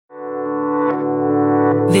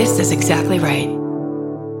This is exactly right.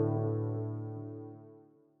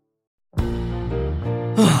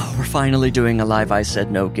 We're finally doing a live I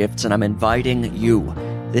Said No Gifts, and I'm inviting you.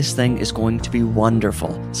 This thing is going to be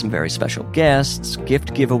wonderful. Some very special guests,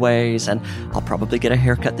 gift giveaways, and I'll probably get a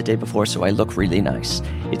haircut the day before so I look really nice.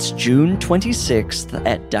 It's June 26th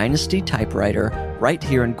at Dynasty Typewriter, right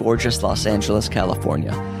here in gorgeous Los Angeles,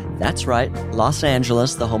 California. That's right, Los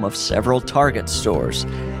Angeles, the home of several Target stores.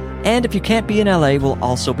 And if you can't be in LA, we'll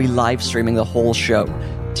also be live streaming the whole show.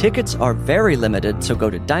 Tickets are very limited, so go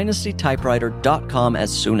to dynastytypewriter.com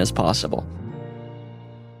as soon as possible.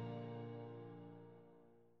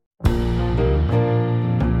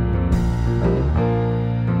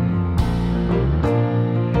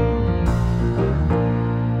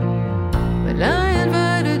 When I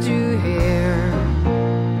invited you here,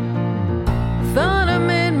 thought I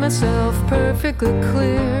made myself perfectly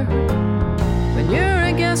clear. When you're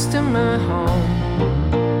a guest in my home,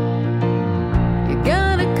 you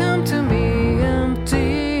gotta come to me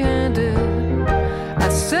empty-handed. I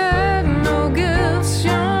said no gifts,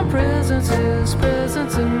 your presence is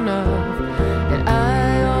presence enough. And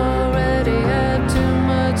I already had too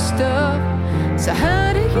much stuff, so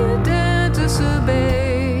how do you dare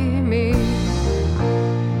disobey me?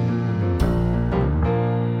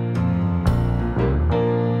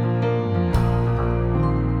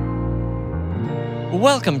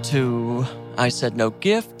 Welcome to I Said No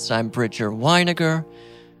Gifts. I'm Bridger Weiniger.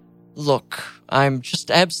 Look, I'm just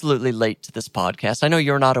absolutely late to this podcast. I know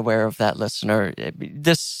you're not aware of that, listener.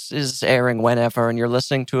 This is airing whenever, and you're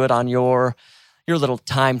listening to it on your little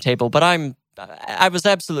timetable. But I was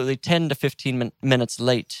absolutely 10 to 15 minutes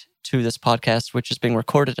late to this podcast, which is being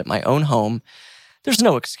recorded at my own home. There's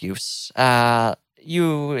no excuse.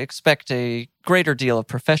 You expect a greater deal of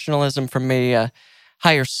professionalism from me, a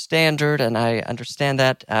higher standard, and I understand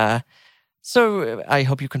that. So I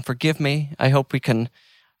hope you can forgive me. I hope we can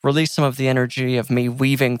release some of the energy of me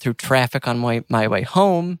weaving through traffic on my way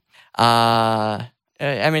home. I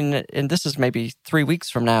mean, and this is maybe 3 weeks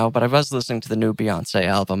from now, but I was listening to the new Beyonce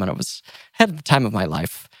album, and had the time of my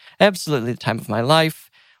life. Absolutely the time of my life.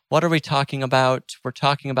 What are we talking about? We're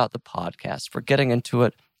talking about the podcast. We're getting into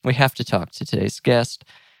it. We have to talk to today's guest.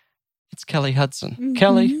 It's Kelly Hudson. Mm-hmm.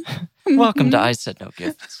 Kelly, welcome to I Said No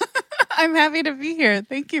Gifts. I'm happy to be here.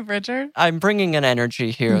 Thank you, Bridger. I'm bringing an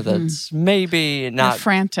energy here that's maybe not... You're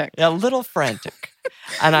frantic. A little frantic.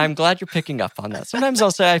 And I'm glad you're picking up on that. Sometimes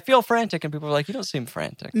I'll say, I feel frantic, and people are like, you don't seem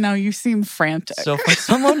frantic. No, you seem frantic. So for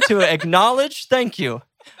someone to acknowledge, thank you,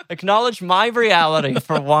 acknowledge my reality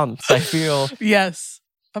for once, I feel... Yes.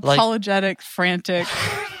 Apologetic, frantic,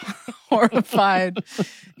 horrified.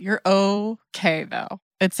 You're okay, though.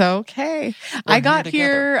 It's okay. I got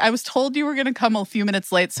here. I was told you were going to come a few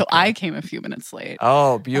minutes late, so I came a few minutes late.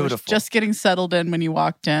 Oh, beautiful. I was just getting settled in when you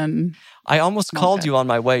walked in. I almost called you on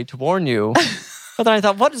my way to warn you. But then I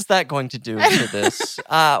thought, what is that going to do to this?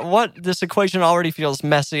 This equation already feels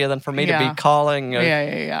messy, and then for me to be calling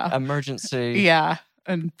emergency. Yeah.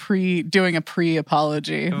 And doing a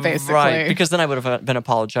pre-apology, basically. Right, because then I would have been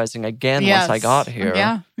apologizing again once I got here.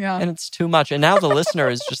 Yeah. And it's too much. And now the listener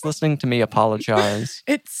is just listening to me apologize.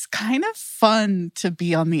 It's kind of fun to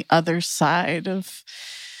be on the other side of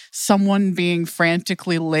someone being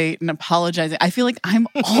frantically late and apologizing. I feel like I'm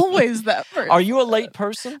always that person. Are you a late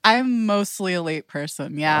person? I'm mostly a late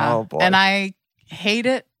person, yeah. Oh, boy. And I hate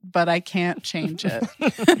it, but I can't change it.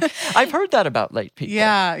 I've heard that about late people.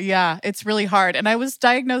 Yeah. It's really hard. And I was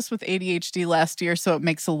diagnosed with ADHD last year, so it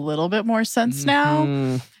makes a little bit more sense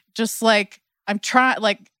now. Just like, I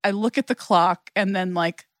look at the clock and then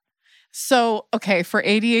so, okay, for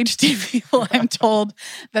ADHD people, I'm told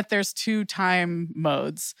that there's 2 time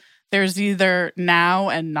modes. There's either now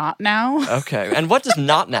and not now. Okay. And what does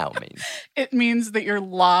not now mean? It means that you're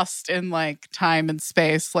lost in time and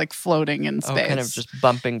space, floating in space. Oh, kind of just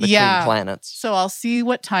bumping between planets. So I'll see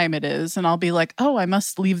what time it is and I'll be like, oh, I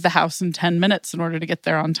must leave the house in 10 minutes in order to get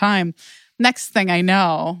there on time. Next thing I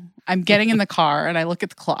know, I'm getting in the car and I look at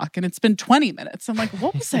the clock and it's been 20 minutes. I'm like,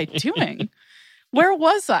 what was I doing? Where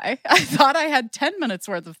was I? I thought I had 10 minutes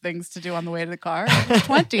worth of things to do on the way to the car. It was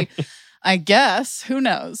 20. I guess. Who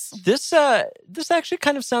knows? This actually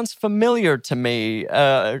kind of sounds familiar to me,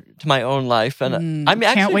 to my own life. And I'm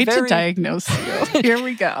actually can't wait to diagnose you. Here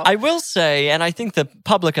we go. I will say, and I think the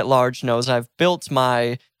public at large knows, I've built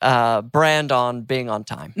my brand on being on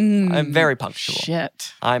time. I'm very punctual.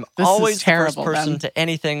 Shit. I'm this always is the first terrible, person then. to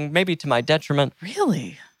anything, maybe to my detriment.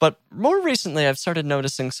 Really? But more recently, I've started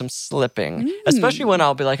noticing some slipping, especially when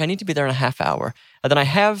I'll be like, I need to be there in a half hour. And then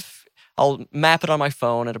I'll I'll map it on my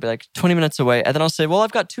phone. It'll be like 20 minutes away. And then I'll say, well,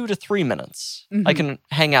 I've got 2 to 3 minutes. I can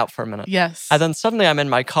hang out for a minute. Yes. And then suddenly I'm in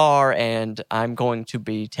my car and I'm going to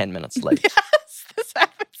be 10 minutes late. Yes, this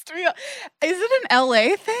happens to me. Is it an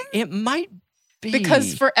LA thing? It might be.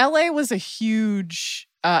 Because for LA was a huge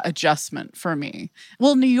adjustment for me.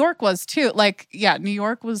 Well, New York was too. Like, yeah, New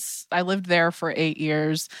York was, I lived there for 8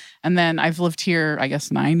 years. And then I've lived here, I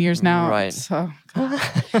guess, 9 years now. Right. So,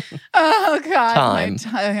 oh, God. Time.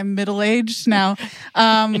 I'm middle-aged now.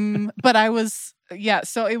 But I was, yeah,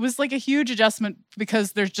 so it was like a huge adjustment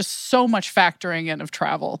because there's just so much factoring in of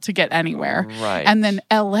travel to get anywhere. Right. And then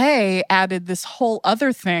LA added this whole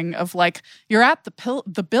other thing of like, you're at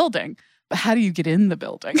the building, but how do you get in the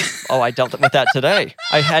building? Oh, I dealt with that today.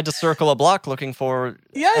 I had to circle a block looking for,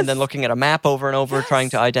 Yes. and then looking at a map over and over, trying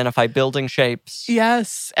to identify building shapes.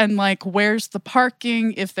 Yes. And like, where's the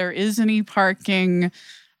parking? If there is any parking,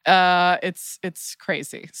 it's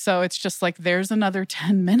crazy. So it's just like, there's another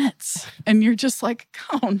 10 minutes. And you're just like,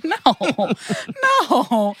 oh no,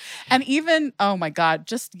 no. And even, oh my God,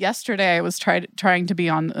 just yesterday I was trying to be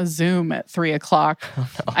on a Zoom at 3:00. Oh,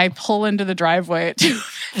 no. I pull into the driveway at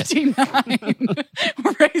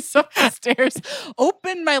 2:59, race up the stairs,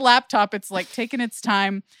 open my laptop. It's like taking its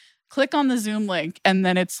time. Click on the Zoom link, and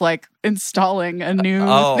then it's like installing a new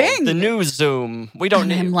thing. The new Zoom. We don't And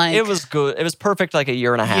need. I'm like- It was good. It was perfect like a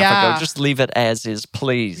year and a half Yeah. ago. Just leave it as is,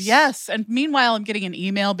 please. Yes. And meanwhile, I'm getting an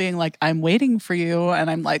email being like, I'm waiting for you. And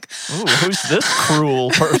I'm like, Ooh, who's this cruel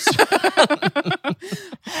person?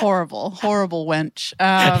 horrible wench.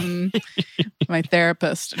 My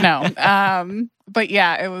therapist. No. But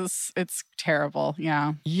yeah, it's terrible.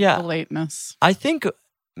 Yeah. Yeah. The lateness. I think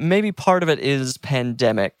maybe part of it is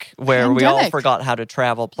pandemic, where we all Pandemic. forgot how to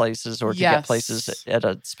travel places or to get Yes. places at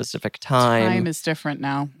a specific time. Time is different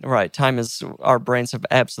now. Right. Time is, our brains have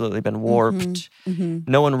absolutely been warped.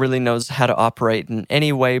 No one really knows how to operate in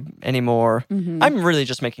any way anymore. I'm really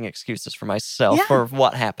just making excuses for myself Yeah. for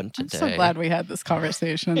what happened I'm today. so glad we had this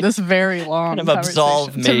conversation. This very long Kind of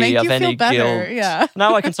absolve conversation. To me make of you any feel better. guilt. Yeah.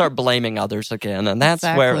 Now I can start blaming others again, and that's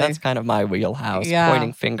where Exactly. that's kind of my wheelhouse, Yeah.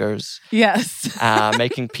 pointing fingers, Yes.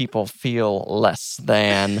 making people feel less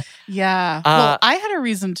than. Yeah. Well, I had a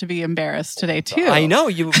reason to be embarrassed today too. I know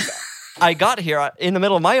you. I got here in the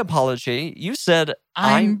middle of my apology. You said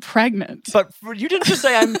I'm pregnant. but you didn't just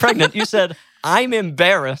say I'm pregnant. You said I'm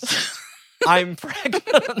embarrassed. I'm pregnant.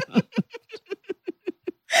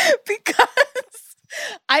 Because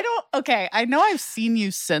I know I've seen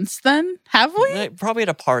you since then. Have we? Probably at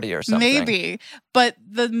a party or something. Maybe. But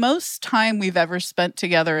the most time we've ever spent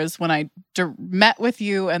together is when I met with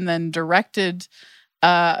you and then directed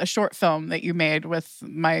a short film that you made with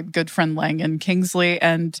my good friend Langan Kingsley.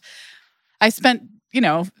 And I spent,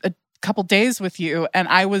 a couple days with you, and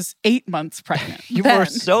I was 8 months pregnant. You then. were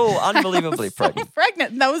so unbelievably So pregnant.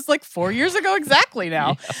 pregnant. And that was like 4 years ago exactly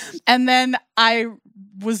now. Yes. And then I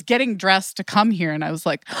was getting dressed to come here, and I was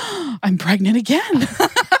like, I'm pregnant again.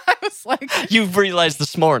 I was like, You've realized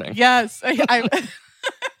this morning. yes.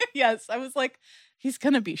 Yes. I was like, he's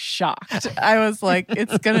going to be shocked. I was like,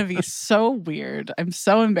 it's going to be so weird. I'm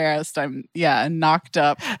so embarrassed. I'm knocked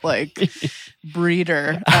up like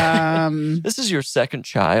breeder. This is your second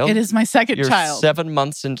child. It is my second You're child. 7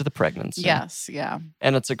 months into the pregnancy. Yes. Yeah.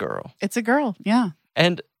 And it's a girl. It's a girl. Yeah.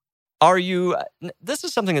 And are you, this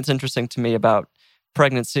is something that's interesting to me about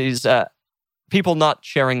pregnancies, people not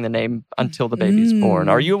sharing the name until the baby's born.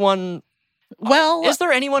 Are you one? Well, Is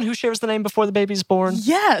there anyone who shares the name before the baby's born?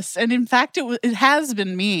 yes. And in fact, it has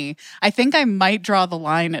been me. I think I might draw the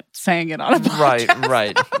line at saying it on a podcast.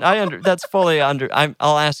 Right. That's fully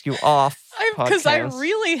I'll ask you off Because I podcast.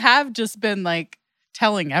 really have just been like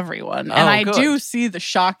telling everyone. And Oh, I good. do see the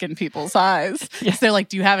shock in people's eyes. Yeah. They're like,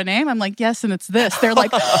 do you have a name? I'm like, yes, and it's this. They're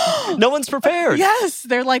like, No one's prepared. yes.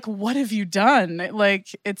 They're like, what have you done? Like,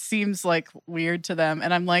 it seems like weird to them.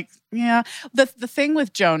 And I'm like, yeah. The thing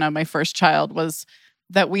with Jonah, my first child, was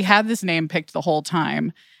that we had this name picked the whole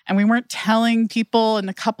time. And we weren't telling people. And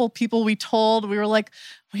a couple people we told, we were like,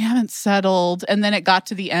 we haven't settled. And then it got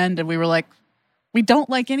to the end and we were like, we don't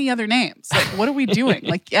like any other names. Like, what are we doing?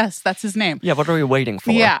 Like, yes, that's his name. Yeah, what are we waiting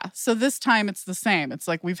for? Yeah. So this time it's the same. It's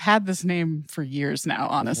like we've had this name for years now,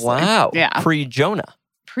 honestly. Wow. Yeah. Pre-Jonah.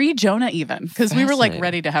 Pre-Jonah even. Because we were like Fascinating.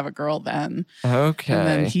 ready to have a girl then. Okay. And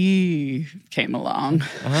then he came along.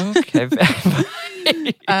 Okay.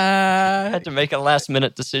 Had to make a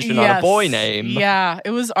last-minute decision on a Yes. boy name. Yeah.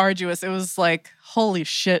 It was arduous. It was like, holy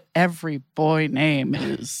shit, every boy name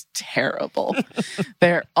is terrible.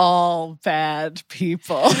 They're all bad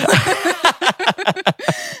people.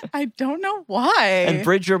 I don't know why. And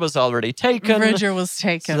Bridger was already taken. Bridger was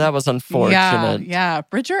taken. So that was unfortunate. Yeah.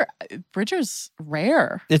 Bridger's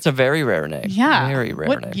rare. It's a very rare name. Yeah. Very rare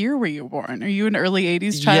name. What year were you born? Are you an early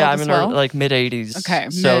 80s child Yeah, I'm as in well? like mid-80s. Okay,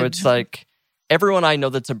 So mid. it's like everyone I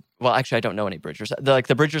know well, actually, I don't know any Bridgers.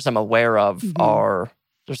 The Bridgers I'm aware of are,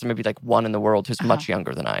 there's maybe like one in the world who's much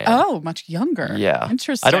younger than I am. Oh, much younger. Yeah.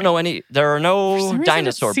 Interesting. I don't know there are For some no reason,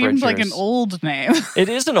 dinosaur it seemed Bridgers. like an old name. It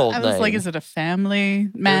is an old I name. was like, is it a family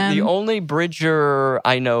man? The only Bridger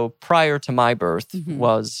I know prior to my birth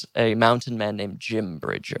was a mountain man named Jim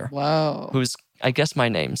Bridger, Whoa. who's, I guess, my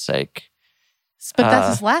namesake. But that's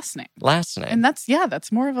his last name. Last name. And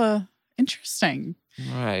that's more of a interesting.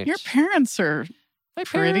 Right. Your parents are pretty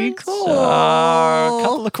Parents cool. are a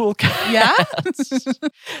couple of cool cats. Yeah?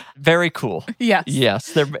 Very cool. Yes. Yes,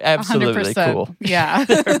 they're absolutely 100%. cool. Yeah.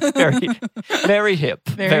 They're very, very hip.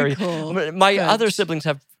 Very cool. My Good. other siblings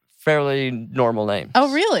have fairly normal names.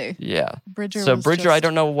 Oh, really? Yeah. Bridger. So was Bridger, just... I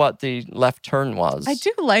don't know what the left turn was. I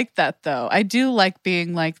do like that, though. I do like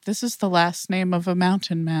being like, this is the last name of a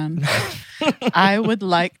mountain man. I would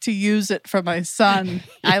like to use it for my son.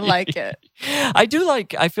 I like it. I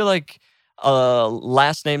feel like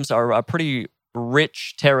last names are a pretty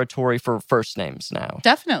rich territory for first names now.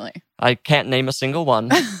 Definitely. I can't name a single one,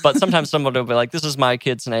 but sometimes someone will be like, this is my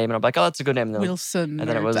kid's name. And I'm like, oh, that's a good name. And Wilson. and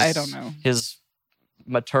then it or- was I don't know. his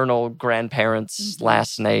maternal grandparents'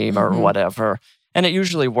 last name or Mhm. whatever. And it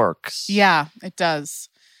usually works. Yeah, it does.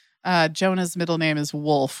 Jonah's middle name is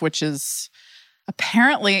Wolf, which is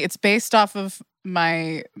apparently it's based off of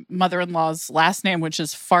my mother-in-law's last name, which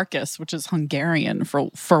is Farkas, which is Hungarian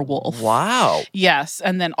for wolf. Wow. Yes,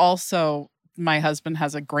 and then also my husband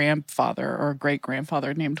has a grandfather or a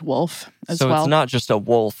great-grandfather named Wolf as So well. it's not just a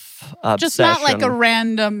wolf obsession. Just not like a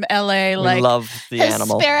random LA We like love the his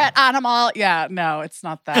animal. spirit animal. Yeah, no, it's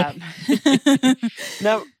not that.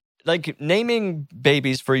 Now, like naming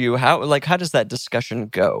babies for you, how does that discussion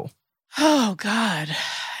go? Oh, God.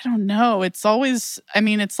 I don't know. It's always,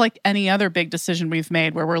 it's like any other big decision we've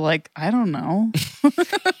made where we're like, I don't know.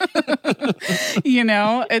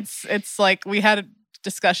 It's like we had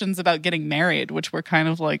discussions about getting married, which were kind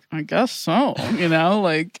of like, I guess so,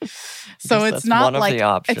 like, so guess it's that's not one of like, the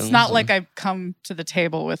options. it's not like I've come to the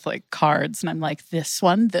table with like cards and I'm like, this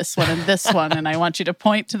one, and this one. And I want you to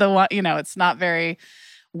point to the one, it's not very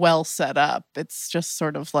well set up. It's just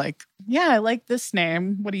sort of like, yeah, I like this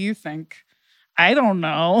name. What do you think? I don't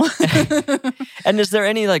know. And is there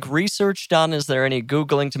any like research done? Is there any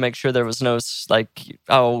Googling to make sure there was no like,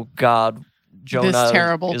 oh God, Jonah This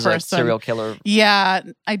terrible is person. a serial killer? Yeah,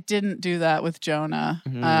 I didn't do that with Jonah.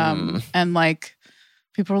 And like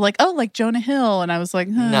people were like, oh, like Jonah Hill. And I was like,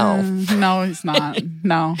 No. No, he's not.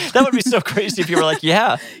 No. That would be so crazy if you were like,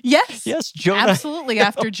 yeah, Yes, Jonah. absolutely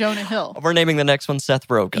after Jonah Hill. We're naming the next one Seth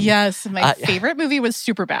Rogen. Yes, my favorite movie was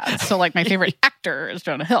Superbad. So like my favorite actor is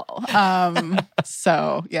Jonah Hill.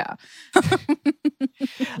 So yeah.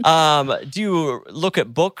 Do you look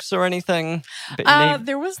at books or anything?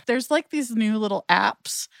 There's like these new little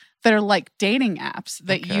apps that are like dating apps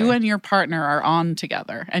that you and your partner are on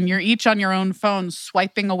together. And you're each on your own phone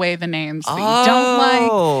swiping away the names that you don't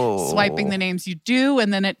like, swiping the names you do,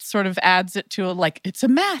 and then it sort of adds it to it's a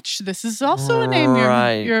match. This is also a name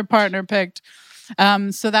your partner picked.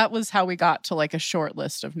 So that was how we got to like a short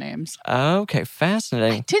list of names. Okay,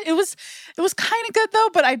 fascinating. It was kind of good though,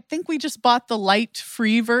 but I think we just bought the light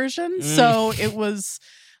free version. So it was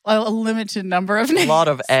a limited number of names. A lot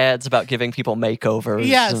of ads about giving people makeovers.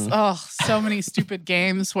 Yes. Oh, so many stupid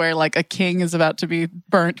games where like a king is about to be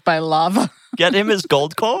burnt by lava. Get him his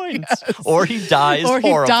gold coins. Yes. Or he dies Or he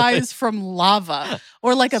horribly. dies from lava.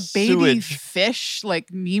 Or like a baby Sewage. fish,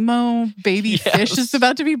 like Nemo baby fish is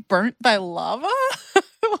about to be burnt by lava.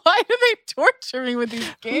 Why do they torture me with these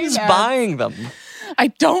games? Who's buying them? I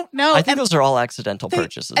don't know. I think those are all accidental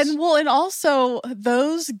purchases. And also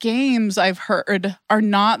those games I've heard are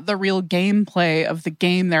not the real gameplay of the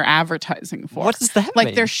game they're advertising for. What does that mean?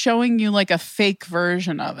 Like they're showing you like a fake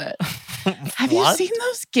version of it. Have you seen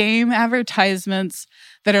those game advertisements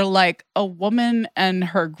that are like a woman and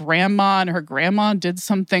her grandma did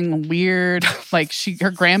something weird. Like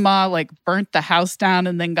her grandma like burnt the house down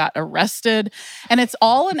and then got arrested. And it's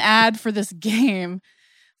all an ad for this game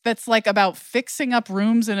that's like about fixing up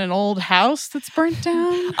rooms in an old house that's burnt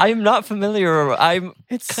down. I'm not familiar.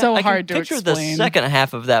 It's so I hard can to picture explain. the second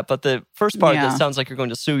half of that, but the first part that sounds like you're going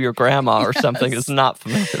to sue your grandma or something is not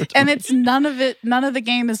familiar to and me. it's none of the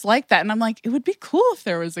game is like that. And I'm like, it would be cool if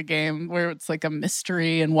there was a game where it's like a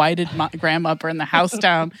mystery and why did my grandma burn the house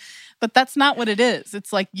down? But that's not what it is.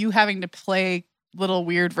 It's like you having to play little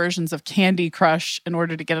weird versions of Candy Crush in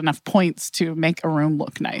order to get enough points to make a room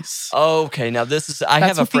look nice. Okay, now I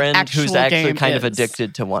have a friend who's actually kind of is.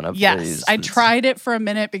 Addicted to one of these. Yes, I tried it for a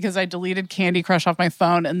minute because I deleted Candy Crush off my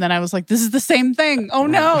phone, and then I was like, this is the same thing. Oh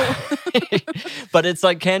no. But it's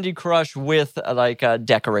like Candy Crush with like a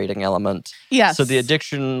decorating element. Yes. So the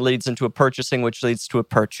addiction leads into a purchasing, which leads to a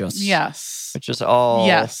purchase. Yes. Which is all...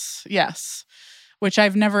 Yes. Which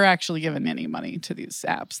I've never actually given any money to these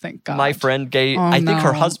apps, thank God. My friend gave, I think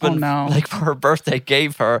her husband, like for her birthday,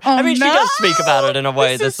 gave her. I mean, she does speak about it in a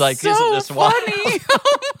way that's like, so isn't this wild? funny.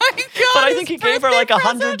 Oh my God. But I think he gave her like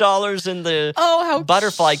 $100 in the how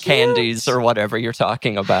butterfly cute. candies or whatever you're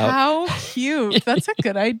talking about. How cute. That's a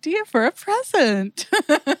good idea for a present.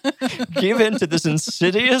 Give in to this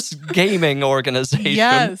insidious gaming organization.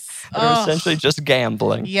 Yes. That are essentially just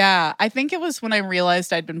gambling. Yeah. I think it was when I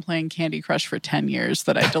realized I'd been playing Candy Crush for 10 years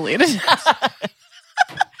that I deleted it.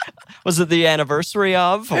 Was it the anniversary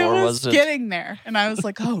of? Or was it getting there? And I was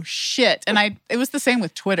like, oh shit. And it was the same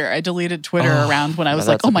with Twitter. I deleted Twitter around when I was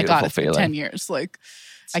like, oh my God, it's been 10 years. Like,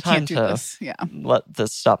 I can't do this. Yeah. Let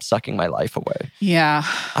this stop sucking my life away. Yeah.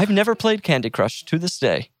 I've never played Candy Crush to this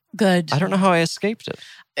day. Good. I don't know how I escaped it.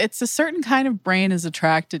 It's a certain kind of brain is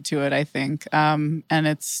attracted to it, I think. And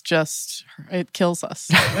it's just, it kills us.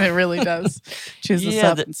 It really does. Chews us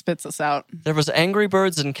up and spits us out. There was Angry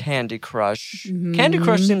Birds and Candy Crush. Mm-hmm. Candy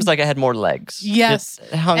Crush seems like it had more legs. Yes.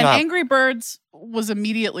 It hung and up. Angry Birds was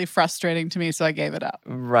immediately frustrating to me, so I gave it up.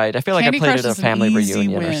 Right. I feel like Candy I played Crush it at a family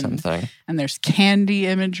reunion win. or something. And there's candy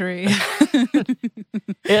imagery.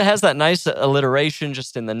 It has that nice alliteration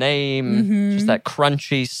just in the name, just that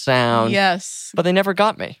crunchy sound. Yes. But they never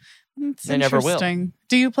got me. They never will.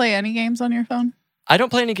 Do you play any games on your phone? I don't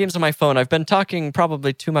play any games on my phone. I've been talking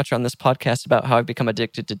probably too much on this podcast about how I've become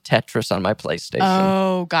addicted to Tetris on my PlayStation.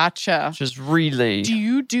 Oh, gotcha. Which is really... Do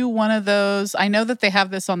you do one of those? I know that they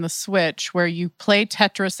have this on the Switch where you play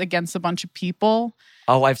Tetris against a bunch of people.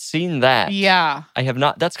 Oh, I've seen that. Yeah. I have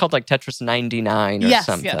not. That's called like Tetris 99 or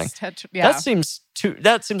something. Yes, yeah. That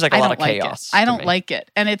seems like a lot of chaos. I don't like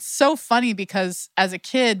it. And it's so funny because as a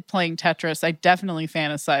kid playing Tetris, I definitely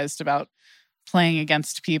fantasized about playing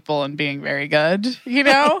against people and being very good, you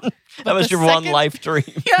know? That was your one life dream.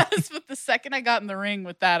 Yes, but the second I got in the ring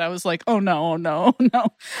with that, I was like, oh no.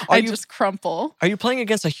 I just crumple. Are you playing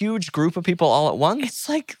against a huge group of people all at once? It's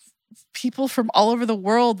like people from all over the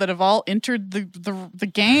world that have all entered the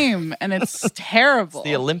game, and it's terrible. It's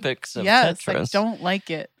the Olympics of Tetris. Tetris. I don't like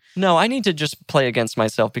it. No, I need to just play against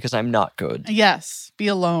myself because I'm not good. Yes, be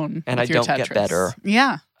alone. And with I your don't Tetris. get better.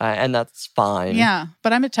 Yeah. And that's fine. Yeah,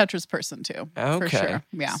 but I'm a Tetris person too. Okay. For sure.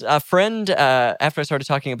 Yeah. A friend, after I started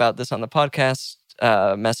talking about this on the podcast,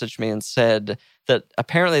 messaged me and said that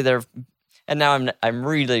apparently and now I'm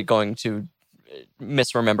really going to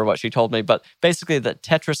misremember what she told me, but basically that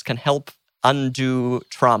Tetris can help undo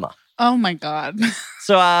trauma. Oh my God.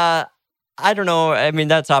 So, I don't know. I mean,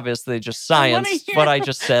 that's obviously just science. What I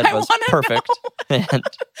just said was perfect. And,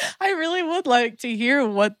 I really would like to hear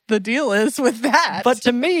what the deal is with that. But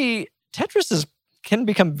to me, Tetris can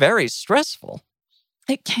become very stressful.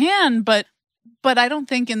 It can, but I don't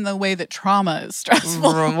think in the way that trauma is stressful.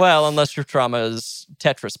 Well, unless your trauma is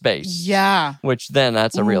Tetris-based. Yeah. Which then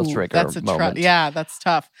that's a real trigger moment. Yeah, that's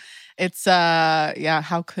tough. It's,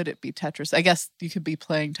 how could it be Tetris? I guess you could be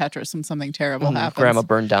playing Tetris and something terrible happens. Grandma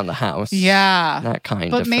burned down the house. Yeah. That kind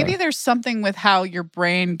of But maybe there's something with how your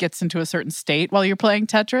brain gets into a certain state while you're playing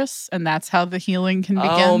Tetris, and that's how the healing can begin.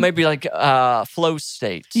 Oh, maybe like flow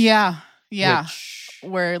state. Yeah.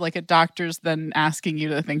 Where like a doctor's then asking you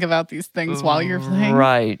to think about these things while you're playing.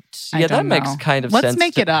 Right. Yeah, that makes kind of sense. Let's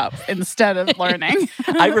make it up instead of learning.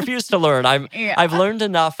 I refuse to learn. I've learned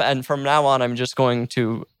enough, and from now on, I'm just going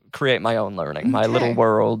to create my own learning, my little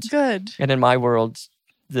world. Good. And in my world,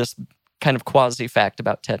 this kind of quasi-fact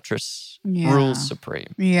about Tetris rules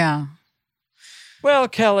supreme. Yeah. Well,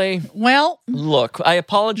 Kelly. Well. Look, I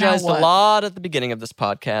apologized a lot at the beginning of this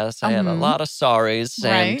podcast. I had a lot of sorries.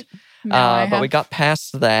 Right. But we got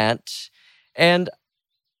past that. And,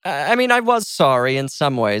 I mean, I was sorry in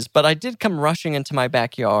some ways, but I did come rushing into my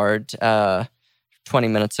backyard 20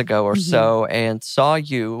 minutes ago or so and saw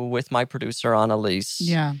you with my producer, Annalise.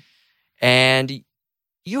 Yeah. And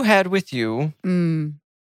you had with you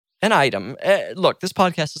an item. Look, this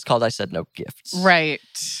podcast is called I Said No Gifts. Right.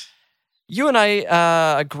 You and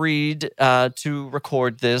I agreed to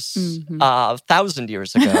record this 1,000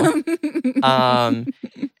 years ago.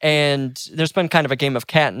 And there's been kind of a game of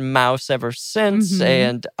cat and mouse ever since.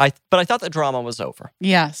 But I thought the drama was over.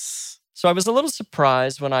 Yes. So I was a little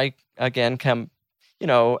surprised when I, again, came,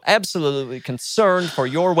 absolutely concerned for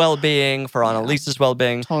your well-being, for Annalise's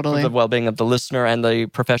well-being, Totally. for the well-being of the listener and the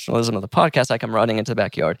professionalism of the podcast. I come running into the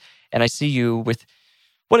backyard and I see you with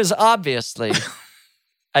what is obviously...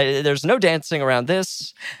 there's no dancing around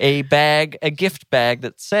this. A gift bag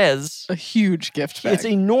that says... A huge gift bag. It's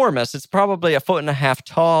enormous. It's probably 1.5 feet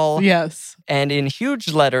tall. Yes. And in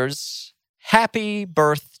huge letters, happy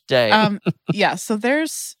birthday. So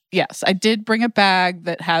yes, I did bring a bag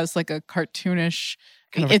that has like a cartoonish...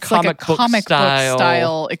 Kind of it's a like a comic book style.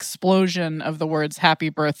 style explosion of the words happy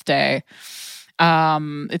birthday.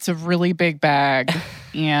 It's a really big bag,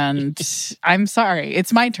 and I'm sorry.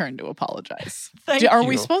 It's my turn to apologize. Thank you.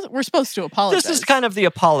 We're supposed to apologize. This is kind of the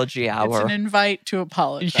apology hour. It's an invite to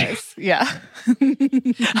apologize. Yeah.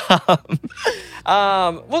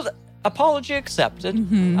 Well, apology accepted.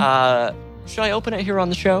 Should I open it here on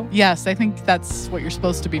the show? Yes, I think that's what you're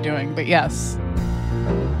supposed to be doing, but yes.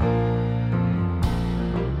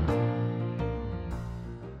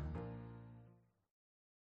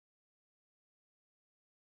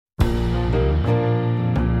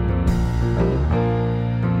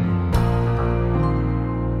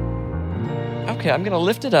 Okay, I'm going to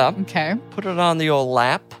lift it up, Okay. put it on the old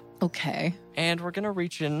lap, Okay. and we're going to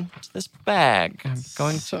reach into this bag. I'm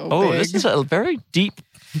going So to... Oh, big. this is a very deep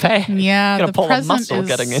bag. Yeah, Gonna the pull a present muscle is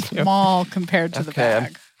getting in here. small compared to the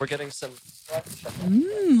bag. We're getting some...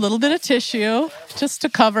 Little bit of tissue just to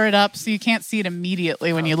cover it up so you can't see it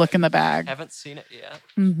immediately when you look in the bag. Haven't seen it yet.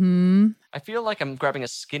 Mm-hmm. I feel like I'm grabbing a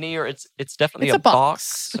skinnier. It's definitely It's a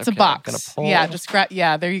box. It's a Okay, box. I'm gonna pull. Yeah, just grab.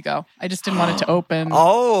 Yeah, there you go. I just didn't want it to open.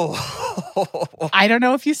 Oh. I don't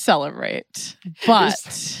know if you celebrate,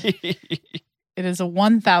 but it is a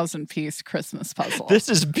 1,000 piece Christmas puzzle. This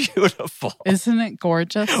is beautiful. Isn't it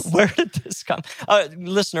gorgeous? Where did this come?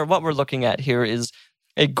 Listener, what we're looking at here is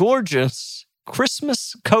a gorgeous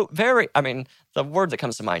Christmas coat. The word that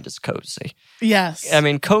comes to mind is cozy. Yes.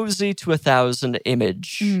 Cozy to 1,000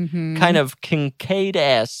 image. Kind of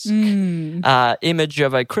Kincaid-esque image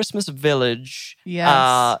of a Christmas village.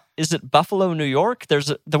 Yes. Is it Buffalo, New York?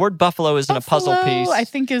 The word Buffalo is in a puzzle piece. I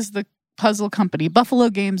think is the puzzle company. Buffalo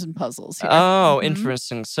Games and Puzzles. Here. Oh,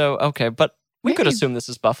 interesting. So, okay, but we could Maybe. assume this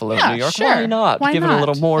is Buffalo, Yeah, New York. sure. Why not? Why Give not? it a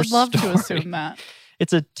little more I'd love story. to assume that.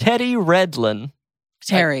 It's a Teddy Redlin.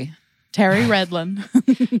 Terry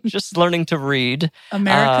Redlin. Just learning to read.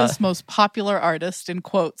 America's most popular artist in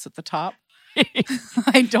quotes at the top.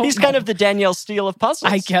 I don't He's know. kind of the Danielle Steele of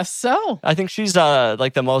puzzles. I guess so. I think she's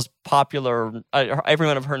like the most popular. Every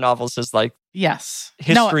one of her novels is like Yes.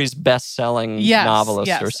 history's best-selling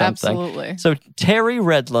novelist or something. Absolutely. So Terry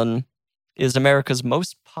Redlin is America's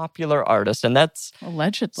most popular artist, and that's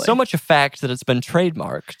Allegedly. so much a fact that it's been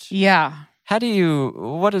trademarked. Yeah.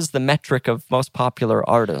 What is the metric of most popular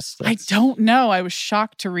artist? I don't know. I was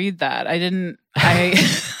shocked to read that. I didn't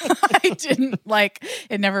like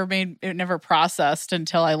it never processed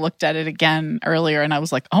until I looked at it again earlier and I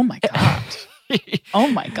was like, oh my God. Oh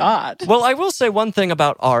my God. Well, I will say one thing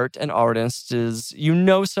about art and artists is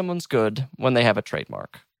someone's good when they have a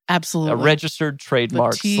trademark. Absolutely. A registered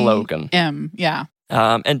trademark slogan. Yeah.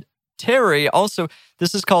 And Terry also,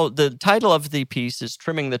 this is called, the title of the piece is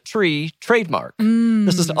Trimming the Tree Trademark.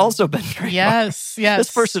 This has also been trademarked. Yes.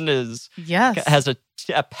 This person has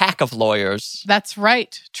a pack of lawyers. That's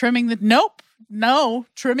right. Trimming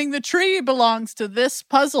the tree belongs to this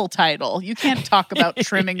puzzle title. You can't talk about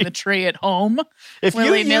trimming the tree at home. If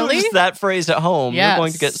you use that phrase at home, you're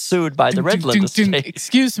going to get sued by the Redland estate.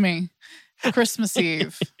 Excuse me. Christmas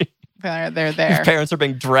Eve. They're there. His parents are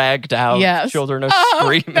being dragged out. Yes. Children are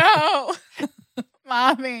screaming. No.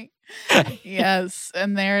 Mommy. Yes.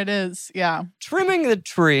 And there it is. Yeah. Trimming the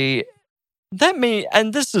tree,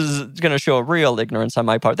 and this is going to show a real ignorance on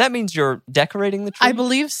my part, that means you're decorating the tree? I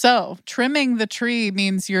believe so. Trimming the tree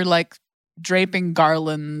means you're like draping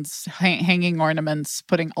garlands, hanging ornaments,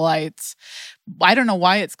 putting lights. I don't know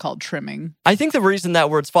why it's called trimming. I think the reason that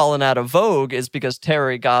word's fallen out of vogue is because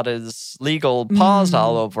Terry got his legal paws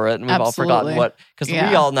all over it, and we've all forgotten what, because we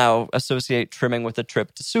all now associate trimming with a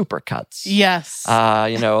trip to Supercuts. Yes. A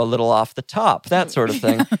little off the top, that sort of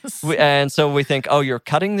thing. Yes. And so we think, oh, you're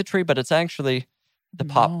cutting the tree, but it's actually the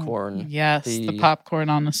popcorn. Yes, the popcorn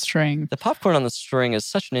on the string. The popcorn on the string is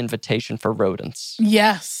such an invitation for rodents.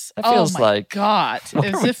 Yes. It feels like, God. what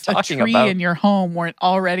As are we if a talking tree about? in your home weren't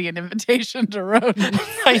already an invitation to rodents.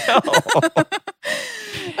 I know.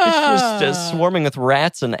 It's just swarming with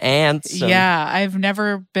rats and ants. Yeah, I've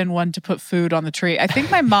never been one to put food on the tree. I think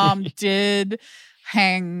my mom did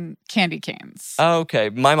hang candy canes. Okay,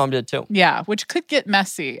 my mom did too. Yeah, which could get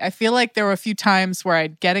messy. I feel like there were a few times where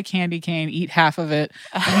I'd get a candy cane, eat half of it,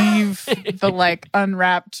 leave the like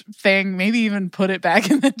unwrapped thing, maybe even put it back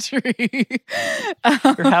in the tree.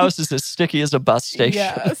 Your house is as sticky as a bus station.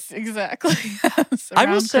 Yes, exactly. Yes, I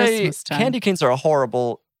will around say Christmas time. candy canes are a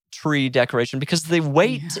horrible tree decoration because they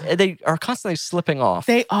they are constantly slipping off.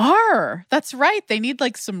 They are. That's right. They need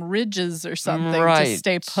like some ridges or something to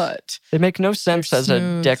stay put. They make no sense They're as a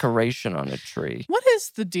smooth. decoration on a tree. What is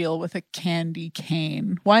the deal with a candy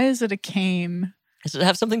cane? Why is it a cane? Does it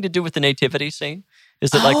have something to do with the nativity scene?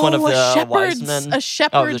 Is it like one of the wise men? A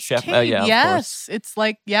shepherd's cane. Oh, yeah, of yes. It's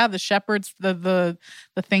like, the shepherd's the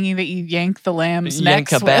thingy that you yank the lamb's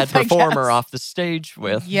Yank necks a bad with, I performer guess. off the stage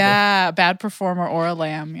with. Yeah, bad performer or a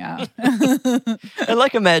lamb, yeah. I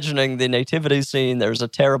like imagining the nativity scene. There's a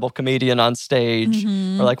terrible comedian on stage.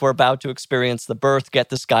 Mm-hmm. Or like we're about to experience the birth. Get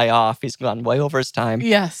this guy off. He's gone way over his time.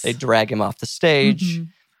 Yes. They drag him off the stage. Mhm.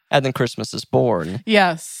 And then Christmas is born.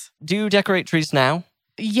 Yes. Do you decorate trees now?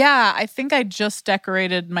 Yeah, I think I just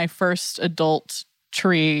decorated my first adult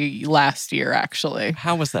tree last year, actually.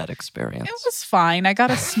 How was that experience? It was fine. I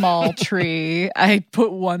got a small tree. I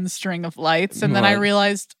put one string of lights, and then I Right.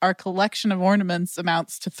 realized our collection of ornaments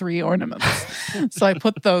amounts to 3 ornaments. So I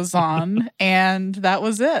put those on, and that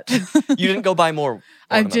was it. You didn't go buy more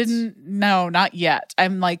ornaments? I didn't. No, not yet.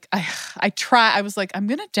 I'm like, I was like, I'm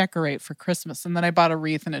going to decorate for Christmas. And then I bought a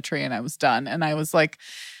wreath and a tree, and I was done. And I was like,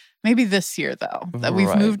 maybe this year, though, that we've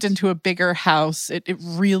Right. moved into a bigger house, it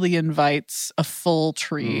really invites a full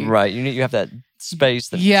tree. Right. You have that space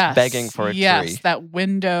that's begging for a tree. Yes, that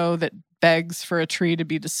window that begs for a tree to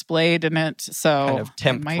be displayed in it. So Kind of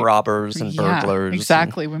tempt I might- robbers and burglars.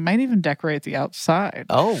 Exactly. We might even decorate the outside.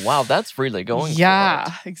 Oh, wow. That's really going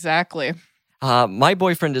Yeah, for exactly. it. My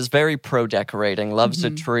boyfriend is very pro-decorating, loves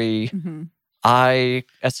a tree. Hmm. I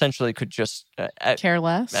essentially could just... Care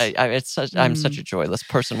less. I'm such a joyless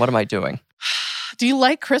person. What am I doing? Do you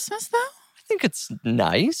like Christmas, though? I think it's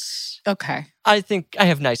nice. Okay. I think I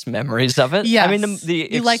have nice memories of it. Yes. I mean,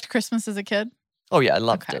 you liked Christmas as a kid? Oh, yeah, I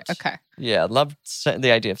loved Okay. it. Okay. Yeah, I loved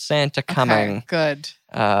the idea of Santa coming. Okay, good.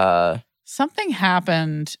 Something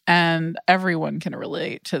happened, and everyone can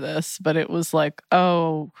relate to this, but it was like,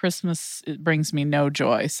 oh, Christmas, it brings me no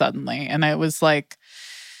joy suddenly. And I was like,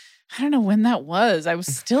 I don't know when that was. I was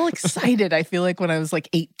still excited, I feel like, when I was like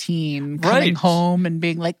 18, coming Right. home and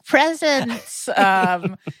being like, presents.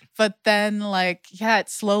 But then, like, it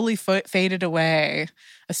slowly faded away,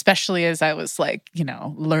 especially as I was like,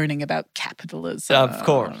 learning about capitalism. Of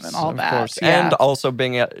course. And all of that. course. Yeah. And also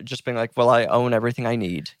being like, well, I own everything I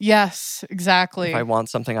need. Yes, exactly. If I want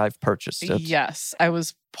something, I've purchased it. Yes, I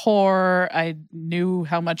was poor. I knew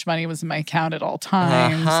how much money was in my account at all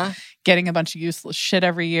times. Uh-huh. Getting a bunch of useless shit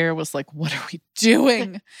every year was like, what are we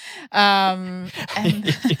doing?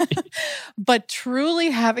 But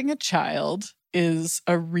truly having a child is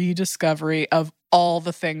a rediscovery of all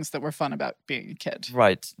the things that were fun about being a kid.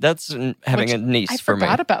 Right. That's having Which a niece I for me.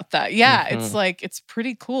 forgot about that. Yeah, Mhm. it's like, it's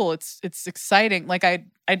pretty cool. It's exciting. Like I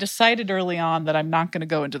decided early on that I'm not going to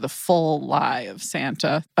go into the full lie of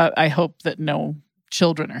Santa. I hope that no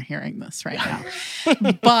children are hearing this right now.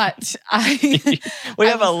 But We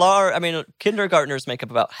have a large, kindergartners make up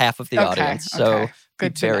about half of the audience. So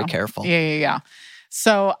Good be to very know. careful. Yeah.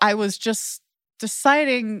 So I was just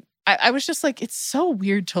deciding, I was just like, it's so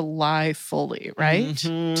weird to lie fully, right?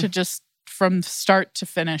 Mhm. To just from start to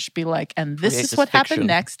finish be like, and this Create is this what fiction. happened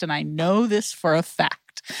next, and I know this for a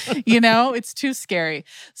fact. It's too scary.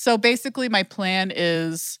 So basically my plan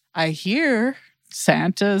is, I hear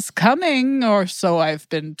Santa's coming, or so I've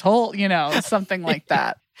been told, something like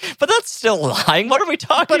that. But that's still lying. What are we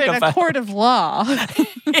talking But in about? a court of law.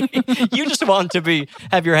 You just want to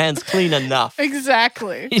have your hands clean enough.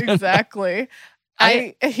 Exactly. He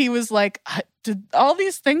was like, did all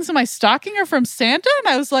these things in my stocking are from Santa? And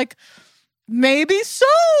I was like, maybe so.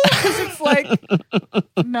 Because it's like,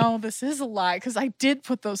 no, this is a lie. Because I did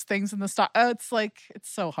put those things in the stock. Oh, it's like, it's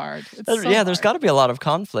so hard. There's hard. got to be a lot of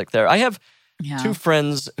conflict there. I have two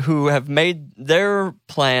friends who have made their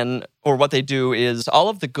plan, or what they do is all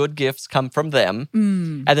of the good gifts come from them,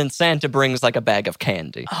 and then Santa brings like a bag of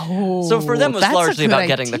candy. Oh, So for them, it was that's a largely good about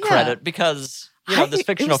getting the idea. credit because this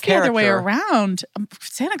fictional it was character. The other way around.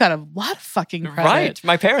 Santa got a lot of fucking credit. Right.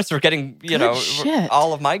 My parents were getting, shit.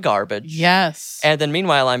 all of my garbage. Yes. And then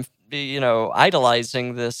meanwhile, I'm,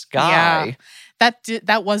 idolizing this guy. Yeah.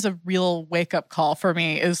 That was a real wake-up call for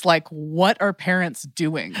me, is like, what are parents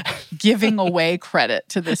doing? Giving away credit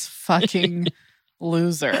to this fucking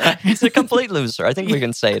loser. He's a complete loser. I think we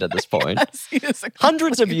can say it at this point. Yes, he is a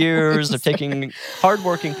Hundreds of years loser. of taking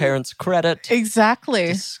hardworking parents' credit. Exactly.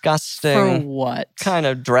 Disgusting. For what? Kind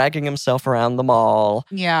of dragging himself around the mall.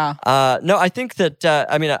 Yeah. No, I think that,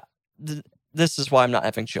 this is why I'm not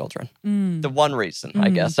having children. The one reason, I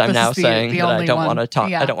guess. I'm This now is the saying that I only don't one. want to talk.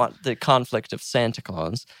 Yeah. I don't want the conflict of Santa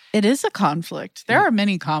Claus. It is a conflict. There are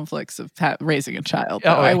many conflicts of raising a child,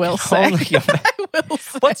 Oh, though, I will say. only- I will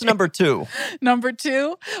say. What's number 2? Number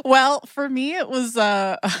 2? Well, for me, it was,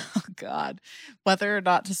 oh God, whether or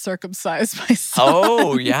not to circumcise my son.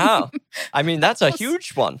 Oh, yeah. I mean, that's a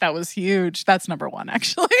huge one. That was huge. That's number 1,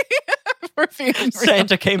 actually. For being real.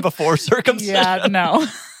 Santa came before circumcision. Yeah, no.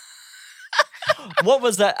 What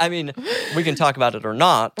was that? I mean, we can talk about it or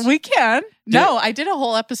not. We can. No, I did a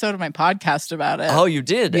whole episode of my podcast about it. Oh, you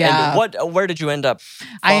did? Yeah. And where did you end up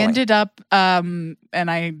I falling? ended up, and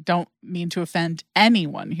I don't mean to offend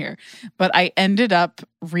anyone here, but I ended up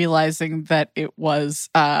realizing that it was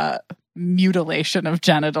mutilation of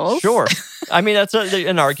genitals. Sure. I mean, that's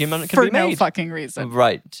an argument that can For be made. no fucking reason.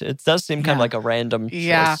 Right. It does seem kind of Yeah. like a random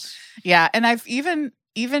Yeah. choice. Yeah. And I've even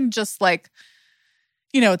just like,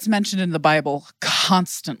 it's mentioned in the Bible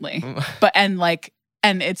constantly.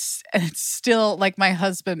 And it's still like my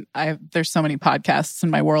husband, there's so many podcasts in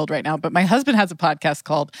my world right now, but my husband has a podcast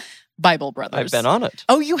called Bible Brothers. I've been on it.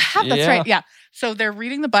 Oh, you have? That's Yeah. right. Yeah. So they're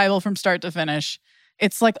reading the Bible from start to finish.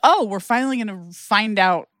 It's like, oh, we're finally going to find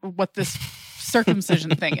out what this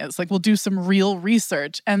circumcision thing is. Like, we'll do some real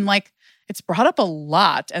research. And like, it's brought up a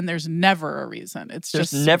lot, and there's never a reason. There's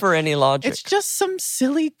There's never any logic. It's just some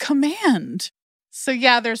silly command. So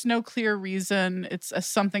yeah, there's no clear reason. It's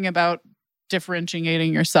something about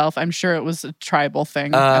differentiating yourself. I'm sure it was a tribal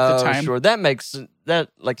thing at the time. Sure. That makes that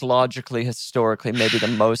like logically, historically, maybe the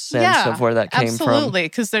most sense of where that came absolutely.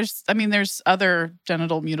 Because there's other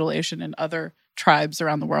genital mutilation in other tribes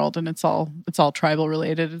around the world, and it's all tribal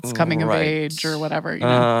related. It's coming of age or whatever. from.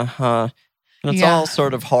 Uh-huh. And it's Yeah. all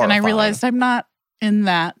sort of horrifying. And I realized I'm not in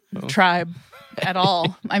that tribe at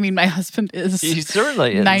all. I mean, my husband is He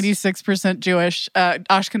certainly is. 96% Jewish,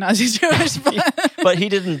 Ashkenazi Jewish. But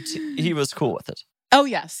he was cool with it. Oh,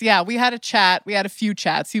 yes. Yeah. We had a chat. We had a few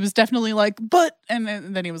chats. He was definitely like, but, and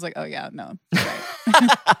then he was like, oh, yeah, no.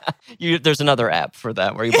 Right. There's another app for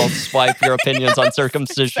that where you both swipe your opinions on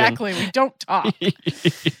circumcision. Exactly. We don't talk.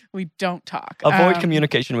 We don't talk. Avoid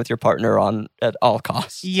communication with your partner at all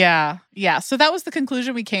costs. Yeah. Yeah. So that was the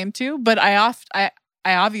conclusion we came to. But I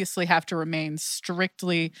obviously have to remain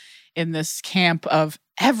strictly in this camp of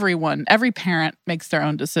every parent makes their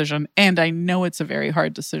own decision. And I know it's a very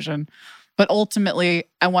hard decision. But ultimately,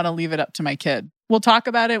 I want to leave it up to my kid. We'll talk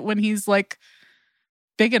about it when he's like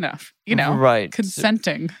big enough, right?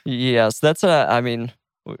 Consenting. Yes, that's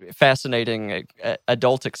fascinating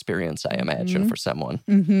adult experience, I imagine, for someone.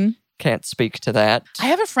 Mm-hmm. Can't speak to that. I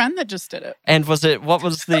have a friend that just did it. And what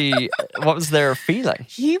was their feeling?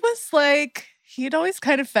 He was like, he'd always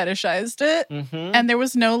kind of fetishized it. Mm-hmm. And there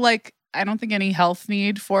was no I don't think any health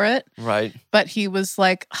need for it. Right. But he was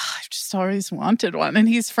like, I've just always wanted one. And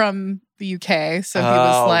he's from the UK. So he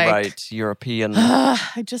was like, right. European.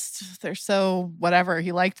 they're so whatever.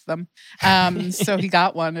 He liked them. So he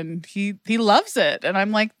got one and he loves it. And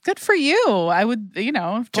I'm like, good for you. I would,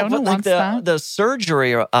 if Jonah wants that. The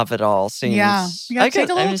surgery of it all seems. Yeah. You gotta take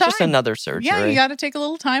a little it's just time. another surgery. Yeah, you got to take a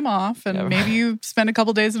little time off and maybe you spend a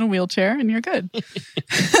couple days in a wheelchair and you're good.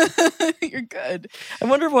 You're good. I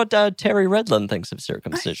wonder what Terry Redlin thinks of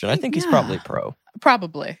circumcision. I think he's probably pro.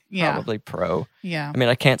 Probably. Yeah. Probably pro. Yeah. I mean,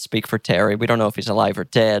 I can't speak for Terry. We don't know if he's alive or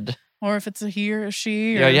dead. Or if it's a he or a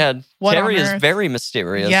she. Or Yeah. what Terry on is earth. very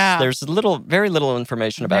mysterious. Yeah. There's very little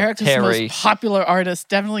information about America's Terry. most popular artist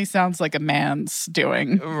definitely sounds like a man's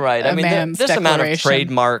doing. Right. A man's this amount of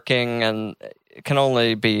declaration. trademarking and it can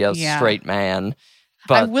only be a straight man.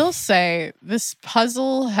 But I will say this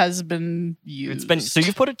puzzle has been used. so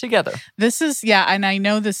you've put it together. This is and I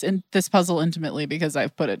know this puzzle intimately because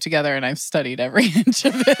I've put it together and I've studied every inch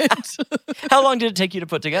of it. How long did it take you to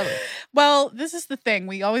put together? Well, this is the thing.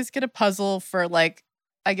 We always get a puzzle for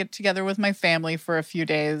I get together with my family for a few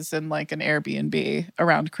days in an Airbnb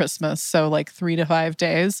around Christmas. So 3 to 5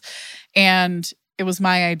 days. And it was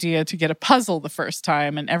my idea to get a puzzle the first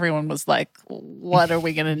time, and everyone was like, what are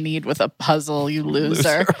we going to need with a puzzle, you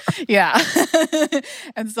loser? Yeah.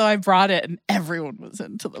 And so I brought it, and everyone was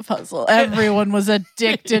into the puzzle. Everyone was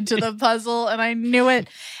addicted to the puzzle, and I knew it.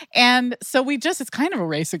 And so it's kind of a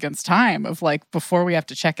race against time of like, before we have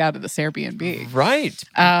to check out of this Airbnb. Right.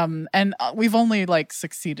 And we've only like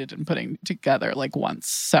succeeded in putting together like once.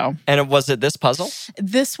 So. And was it this puzzle?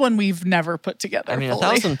 This one we've never put together. I mean, fully.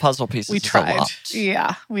 1,000 puzzle pieces is a lot.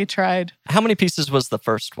 Yeah, we tried. How many pieces was the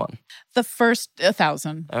first one? The first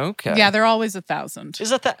 1,000. Okay. Yeah, they're always 1,000. Is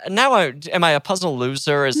that now? Am I a puzzle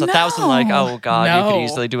loser? Is 1,000 like, oh God, no. you could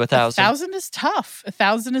easily do 1,000? 1,000 is tough.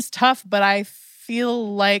 1,000 is tough, but I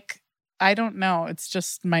feel like, I don't know. It's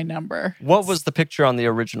just my number. What was the picture on the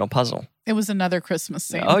original puzzle? It was another Christmas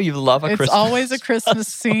scene. Oh, you love a Christmas. It's always a Christmas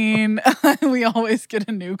scene. We always get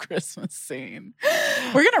a new Christmas scene.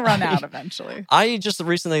 We're going to run out eventually. I just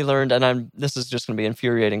recently learned, and this is just going to be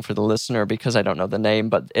infuriating for the listener because I don't know the name,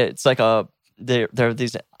 but it's like there are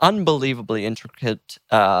these unbelievably intricate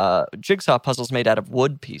jigsaw puzzles made out of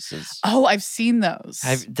wood pieces. Oh, I've seen those.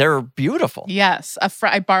 They're beautiful. Yes.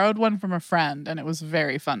 I borrowed one from a friend, and it was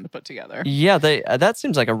very fun to put together. Yeah, that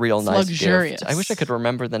seems like a real nice luxurious gift. I wish I could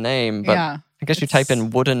remember the name, but yeah, I guess you type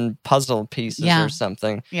in wooden puzzle pieces or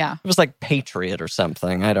something. Yeah. It was like Patriot or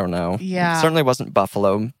something. I don't know. Yeah. It certainly wasn't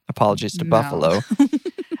Buffalo. Apologies to Buffalo.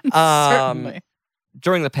 Certainly.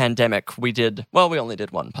 During the pandemic, we only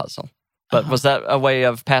did one puzzle. But was that a way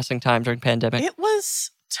of passing time during pandemic? It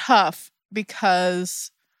was tough because,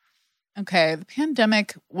 the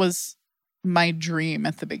pandemic was my dream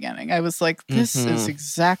at the beginning. I was like, this is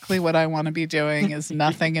exactly what I want to be doing, is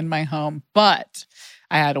nothing in my home. But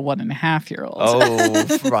I had a 1.5-year-old.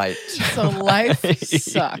 Oh, right. So life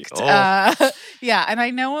sucked. Yeah, and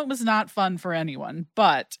I know it was not fun for anyone,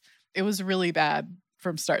 but it was really bad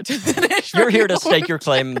from start to finish. You're here to stake your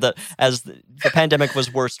claim that as the pandemic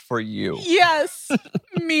was worst for you. Yes,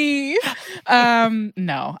 me.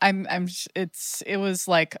 No, it was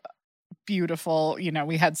like beautiful. You know,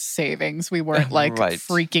 we had savings. We weren't like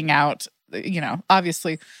freaking out. You know,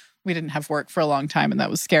 obviously we didn't have work for a long time, and that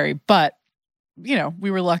was scary. But you know, we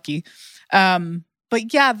were lucky.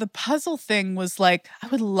 But yeah, the puzzle thing was like, I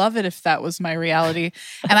would love it if that was my reality.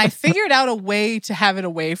 And I figured out a way to have it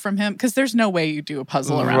away from him, because there's no way you do a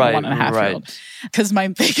puzzle around a 1.5-year-old. Because my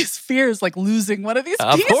biggest fear is like losing one of these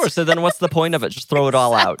pieces. Of course. And then what's the point of it? Just throw it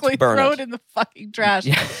all out. Burn throw it in the fucking trash.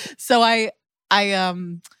 Yeah. So I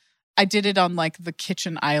did it on like the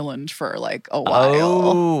kitchen island for like a while.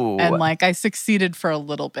 Oh. And like I succeeded for a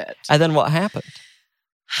little bit. And then what happened?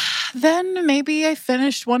 Then maybe I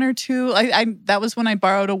finished one or two. That was when I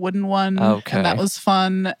borrowed a wooden one. Okay. And that was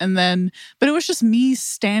fun. And then, but it was just me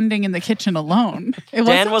standing in the kitchen alone.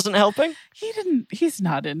 Dan wasn't helping? He's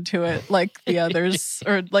not into it like the others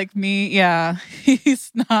or like me. Yeah.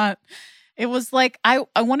 He's not. It was like, I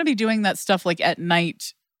want to be doing that stuff like at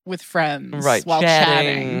night with friends. Right. While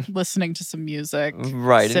chatting, listening to some music.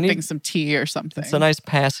 Right. Sipping some tea or something. It's a nice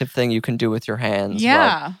passive thing you can do with your hands.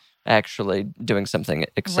 Yeah. Actually doing something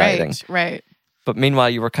exciting. Right. But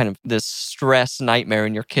meanwhile, you were kind of this stress nightmare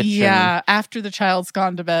in your kitchen. Yeah, after the child's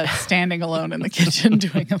gone to bed, standing alone in the kitchen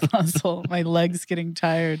doing a puzzle, my legs getting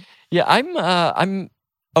tired. Yeah, I'm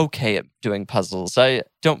okay at doing puzzles. I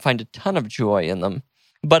don't find a ton of joy in them,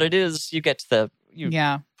 but it is, you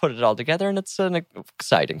put it all together, and it's an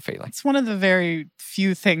exciting feeling. It's one of the very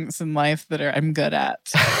few things in life that I'm good at.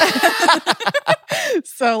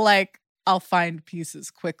 So like, I'll find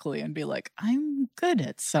pieces quickly and be like, I'm good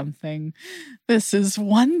at something. This is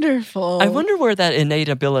wonderful. I wonder where that innate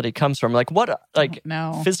ability comes from. Like, what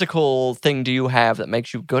physical thing do you have that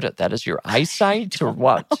makes you good at that? Is your eyesight or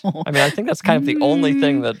what? I mean, I think that's kind of the only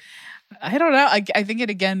thing that... I don't know. I think it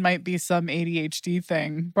again might be some ADHD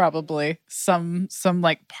thing, probably. Some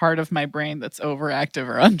like part of my brain that's overactive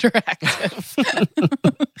or underactive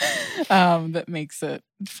that makes it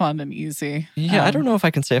fun and easy. Yeah, I don't know if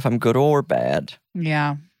I can say if I'm good or bad.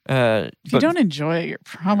 Yeah. If you don't enjoy it, you're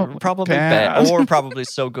probably bad. Or probably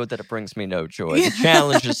so good that it brings me no joy. The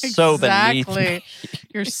challenge is so beneath me.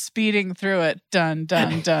 You're speeding through it. Done,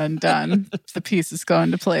 done, done, done. The pieces go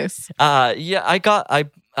into place. Yeah, I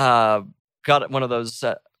got one of those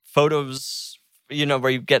photos, you know,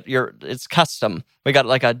 where you get it's custom. We got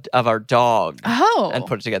like of our dog and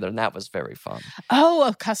put it together, and that was very fun. Oh,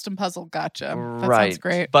 a custom puzzle. Gotcha. That sounds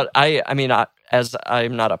great. But I mean, as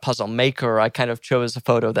I'm not a puzzle maker, I kind of chose a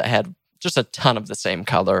photo that had just a ton of the same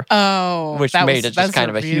color. Oh, which made it just kind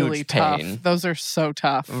of a really huge pain. Tough. Those are so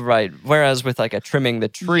tough. Right. Whereas with like a trimming the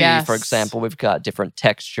tree, for example, we've got different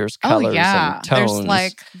textures, colors, and tones. There's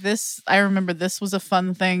like this. I remember this was a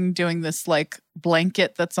fun thing, doing this like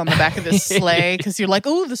blanket that's on the back of this sleigh because you're like,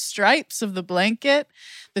 oh, the stripes of the blanket.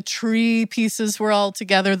 The tree pieces were all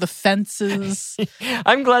together, the fences.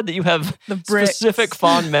 I'm glad that you have the bricks. Specific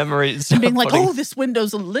fond memories. And being like, oh, this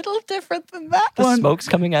window's a little different than that the one. Smoke's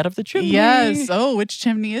coming out of the chimney. Yes. Oh, which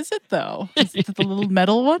chimney is it, though? Is it the little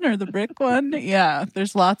metal one or the brick one? Yeah,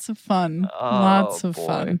 there's lots of fun. Lots of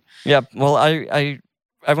fun. Yeah, well, I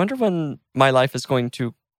wonder when my life is going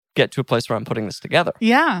to get to a place where I'm putting this together.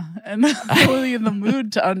 Yeah, and I'm really in the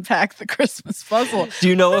mood to unpack the Christmas puzzle. Do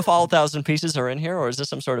you know if all 1,000 pieces are in here, or is this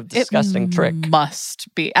some sort of disgusting trick?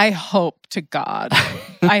 Must be. I hope to God.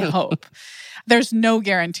 I hope. There's no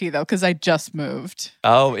guarantee, though, because I just moved.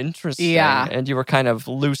 Oh, interesting. Yeah. And you were kind of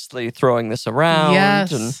loosely throwing this around.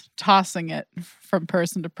 Yes, and tossing it from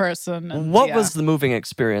person to person. And, what was the moving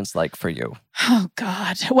experience like for you? Oh,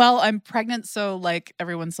 God. Well, I'm pregnant, so, like,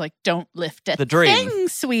 everyone's like, don't lift a the dream. thing,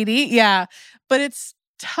 sweetie. Yeah, but it's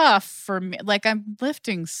tough for me. Like, I'm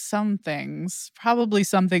lifting some things, probably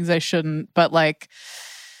some things I shouldn't, but, like...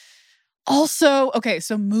 Also, okay,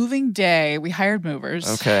 so moving day, we hired movers.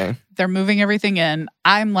 Okay. They're moving everything in.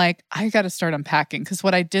 I'm like, I got to start unpacking because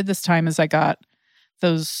what I did this time is I got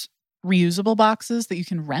those reusable boxes that you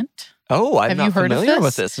can rent. Oh, I'm not familiar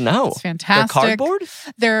with this. No. It's fantastic. They're cardboard?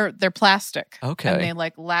 They're plastic. Okay. And they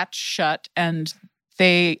like latch shut and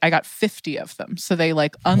I got 50 of them. So they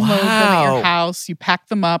like unload them at your house, you pack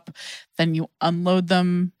them up, then you unload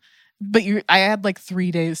them. But I had like 3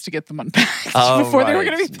 days to get them unpacked before they were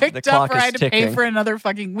going to be picked up, or I had to pay for another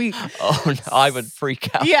fucking week. Oh, no, I would freak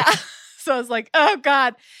out. Yeah. So I was like, oh,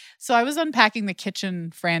 God. So I was unpacking the kitchen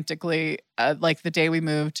frantically, like the day we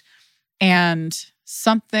moved. And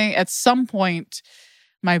at some point,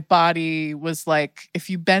 my body was like, if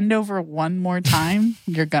you bend over one more time,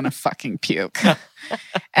 you're going to fucking puke.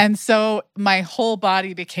 And so my whole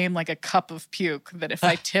body became like a cup of puke that if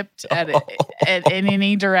I tipped in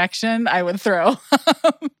any direction, I would throw.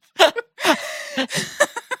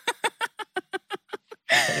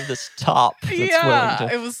 This top.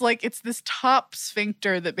 It was like, it's this top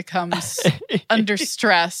sphincter that becomes under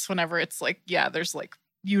stress whenever it's like, there's like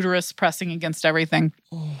uterus pressing against everything.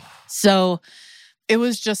 So it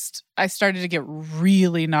was just, I started to get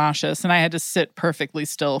really nauseous and I had to sit perfectly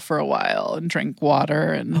still for a while and drink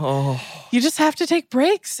water. And you just have to take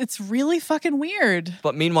breaks. It's really fucking weird.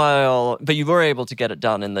 But meanwhile, you were able to get it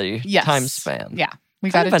done in the time span. Yeah.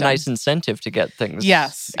 We got it done. Kind of a nice incentive to get things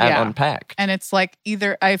unpacked. And it's like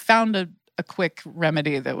either I found a quick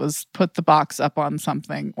remedy that was put the box up on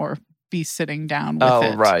something or be sitting down with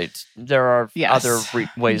it. Oh, right. There are other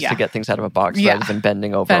ways to get things out of a box rather than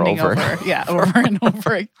bending over. Over and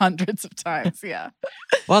over hundreds of times. Yeah.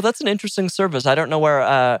 Well, that's an interesting service. I don't know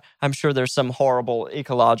where, I'm sure there's some horrible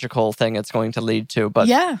ecological thing it's going to lead to, but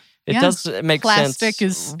it does make sense. Plastic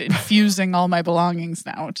is infusing all my belongings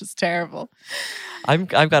now, which is terrible. I've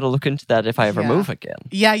got to look into that if I ever move again.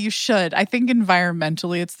 Yeah, you should. I think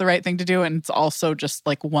environmentally it's the right thing to do, and it's also just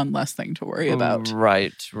like one less thing to worry about.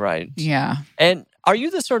 Right. Yeah. And are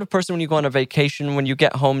you the sort of person when you go on a vacation, when you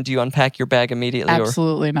get home, do you unpack your bag immediately?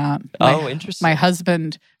 Absolutely not. Interesting. My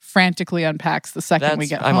husband frantically unpacks the second we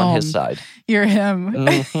get home. I'm on his side. You're him.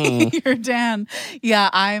 Mm-hmm. You're Dan.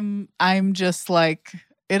 Yeah, I'm just like,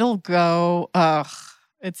 it'll go,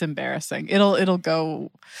 it's embarrassing. It'll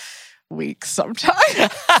go weeks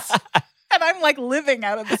sometimes. And I'm like living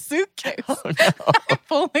out of the suitcase. Oh, no.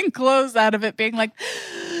 Pulling clothes out of it, being like,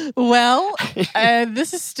 well,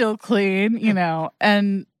 this is still clean,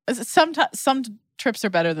 And some trips are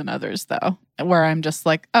better than others, though, where I'm just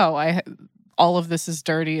like, all of this is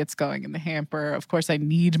dirty. It's going in the hamper. Of course, I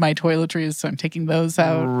need my toiletries, so I'm taking those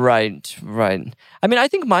out. Right. I mean, I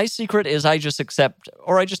think my secret is I just accept,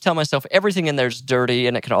 or I just tell myself everything in there's dirty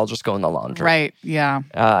and it can all just go in the laundry. Right, yeah.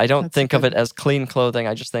 I don't think of it as clean clothing.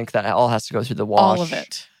 I just think that it all has to go through the wash. All of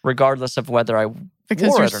it. Regardless of whether I because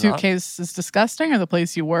wore your it or not. suitcase is disgusting or the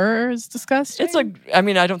place you were is disgusting?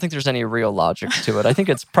 I don't think there's any real logic to it. I think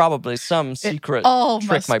it's probably some secret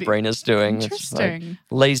trick my brain is doing. Interesting. It's like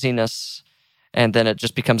laziness. And then it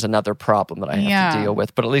just becomes another problem that I have to deal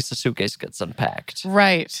with. But at least the suitcase gets unpacked.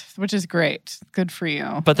 Right, which is great. Good for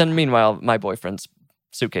you. But then meanwhile, my boyfriend's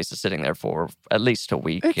suitcase is sitting there for at least a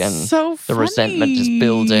week. It's so funny. The resentment is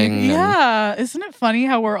building. Yeah. Isn't it funny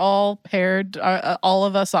how we're all paired? All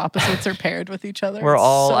of us opposites are paired with each other. We're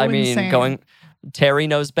all, insane. going... Terry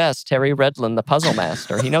knows best. Terry Redlin, the puzzle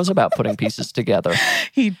master. He knows about putting pieces together.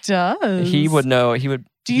 He does. He would know.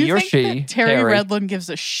 Do you he or think she, that Terry Redlin gives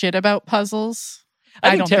a shit about puzzles?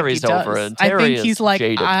 I don't Terry's think he over does. it. Terry I think he's like,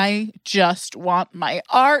 jaded. I just want my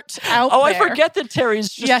art out there. I forget that Terry's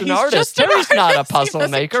just an artist. Terry's not a puzzle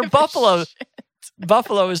maker.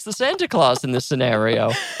 Buffalo is the Santa Claus in this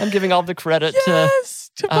scenario. I'm giving all the credit to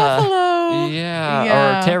Buffalo.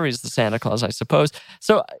 Or Terry's the Santa Claus, I suppose.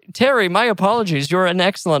 So, Terry, my apologies. You're an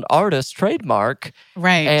excellent artist, trademark.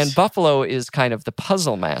 Right. And Buffalo is kind of the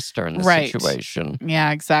puzzle master in this situation.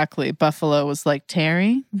 Yeah, exactly. Buffalo was like,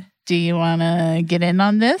 Terry, do you want to get in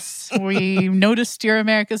on this? We noticed you're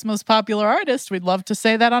America's most popular artist. We'd love to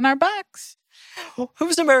say that on our backs.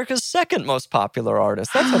 Who's America's second most popular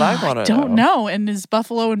artist? That's what I want to know. I don't know. And is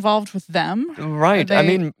Buffalo involved with them? Right. I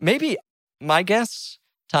mean, maybe my guess,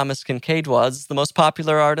 Thomas Kincaid was the most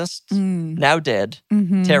popular artist, now dead.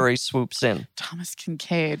 Mm-hmm. Terry swoops in. Thomas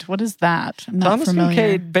Kincaid. What is that? I'm not Thomas familiar.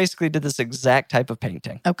 Kincaid basically did this exact type of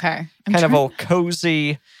painting. Okay. Kind of a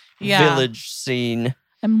cozy village scene.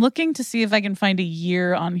 I'm looking to see if I can find a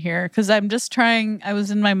year on here because I'm just trying. I was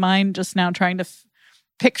in my mind just now trying to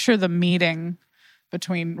picture the meeting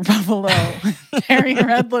between Buffalo and Terry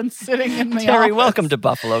Redland sitting in the Terry, office. welcome to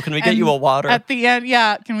Buffalo. Can we get you a water? At the end,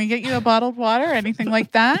 can we get you a bottled water? Anything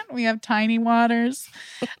like that? We have tiny waters.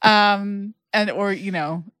 I'm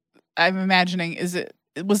imagining,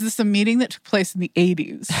 was this a meeting that took place in the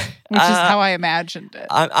 80s? Which is how I imagined it.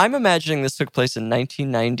 I'm imagining this took place in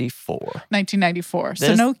 1994. 1994.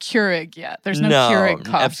 So no Keurig yet. There's no Keurig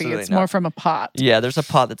coffee. It's more from a pot. Yeah, there's a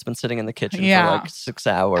pot that's been sitting in the kitchen for like 6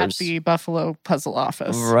 hours. At the Buffalo puzzle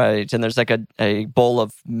office. Right. And there's like a bowl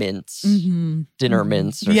of mints, dinner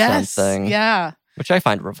mints or something. Yeah. Which I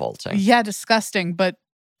find revolting. Yeah, disgusting. But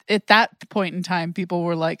at that point in time, people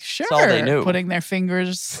were like, sure. That's all they knew. Putting their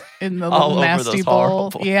fingers in the all little over nasty those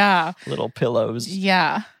bowl. horrible little pillows.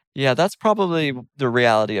 Yeah. Yeah, that's probably the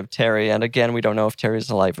reality of Terry. And again, we don't know if Terry's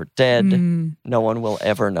alive or dead. No one will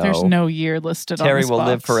ever know. There's no year listed on Terry this will box.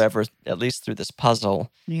 live forever, at least through this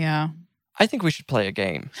puzzle. Yeah. I think we should play a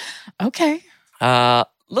game. Okay.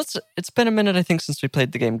 It's been a minute, I think, since we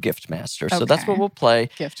played the game Gift Master. So that's what we'll play.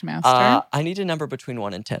 Gift Master. I need a number between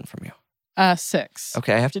 1 and 10 from you. 6.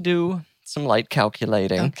 Okay, I have to do some light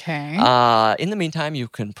calculating. Okay. In the meantime, you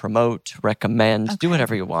can promote, recommend, do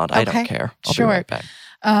whatever you want. I don't care. I'll be right back.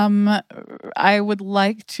 I would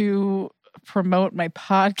like to promote my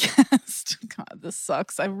podcast. God, this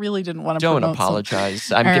sucks. I really didn't want to Don't promote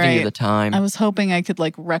apologize. I'm giving you the time. I was hoping I could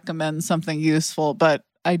recommend something useful, but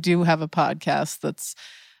I do have a podcast that's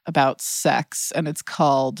about sex and it's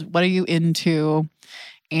called What Are You Into?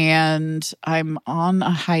 And I'm on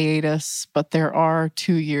a hiatus, but there are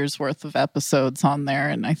 2 years worth of episodes on there,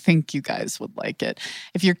 and I think you guys would like it.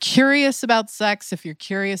 If you're curious about sex, if you're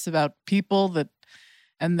curious about people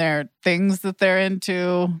and their things that they're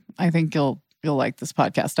into, I think you'll like this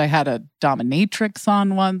podcast. I had a dominatrix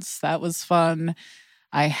on once. That was fun.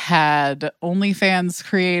 I had OnlyFans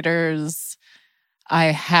creators. I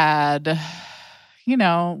had,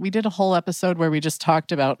 we did a whole episode where we just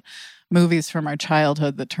talked about movies from our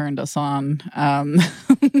childhood that turned us on. That's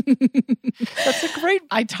a great...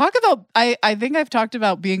 I think I've talked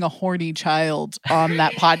about being a horny child on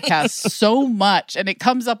that podcast so much. And it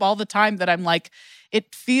comes up all the time that I'm like,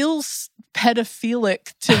 it feels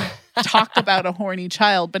pedophilic to talk about a horny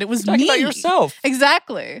child, but it was me. Talk about yourself.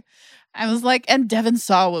 Exactly. I was like, and Devin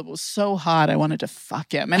Sawa was so hot, I wanted to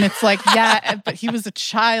fuck him. And it's like, yeah, but he was a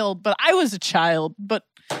child, but I was a child, but...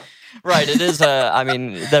 Right, it is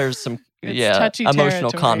there's some touchy emotional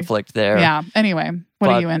territory. Conflict there. Yeah. Anyway,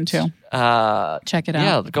 what are you into? Check it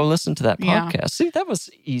out. Yeah, go listen to that podcast. Yeah. See, that was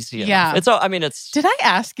easy enough. Yeah. It's Did I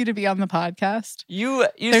ask you to be on the podcast? You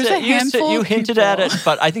There's a handful you of hinted people. at it,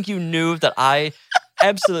 but I think you knew that I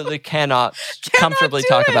absolutely cannot comfortably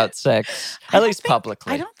talk about sex, at least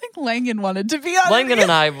publicly. I don't think Langan wanted to be on. Langan and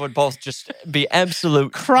I would both just be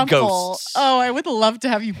absolute crumple. Ghosts. Oh, I would love to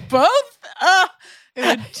have you both.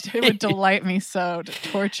 It would delight me so to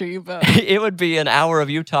torture you both. It would be an hour of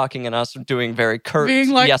you talking and us doing very curt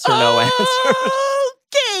Being like, yes or no answers.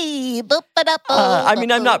 Okay.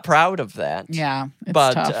 I'm not proud of that. Yeah, it's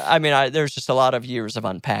but tough. There's just a lot of years of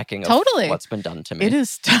unpacking of Totally. what's been done to me. It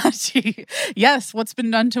is touchy. Yes, what's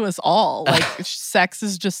been done to us all. Like sex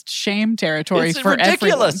is just shame territory It's for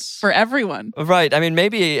ridiculous. everyone. Right. I mean,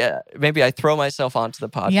 maybe I throw myself onto the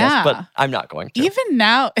podcast, but I'm not going to. Even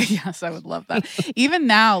now, yes, I would love that. Even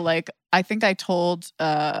now, I think I told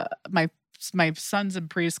my son's in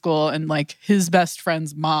preschool and his best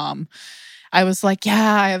friend's mom. I was like,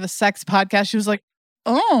 yeah, I have a sex podcast. She was like,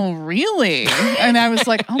 oh, really? And I was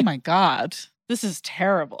like, oh my God, this is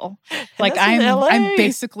terrible. I'm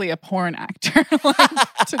basically a porn actor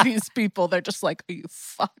to these people. They're just like, are you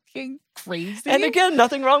fucking crazy? And again,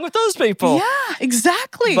 nothing wrong with those people. Yeah,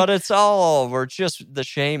 exactly. But it's all, the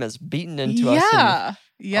shame is beaten into us. Yeah.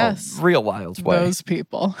 Yes. a real wild way. Those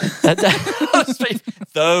people.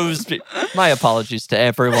 Those people. My apologies to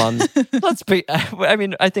everyone.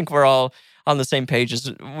 I think we're all on the same page.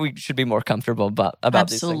 As we should be more comfortable about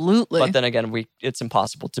these things. Absolutely. But then again, it's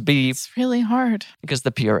impossible to be It's really hard. because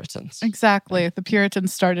the Puritans Exactly. The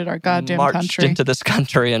Puritans started our goddamn marched country. into this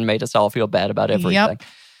country and made us all feel bad about everything. Yep.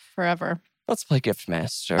 Forever. Let's play Gift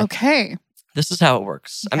Master. Okay. This is how it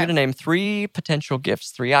works. I'm Okay. going to name 3 potential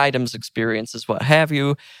gifts, 3 items, experiences, what have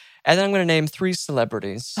you. And then I'm going to name 3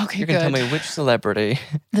 celebrities. Okay, You're going to tell good. me which celebrity.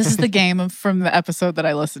 This is the game from the episode that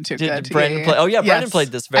I listened to. Did Good. Brandon play? Oh, yeah, Brandon played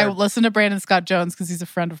this. I listened to Brandon Scott Jones because he's a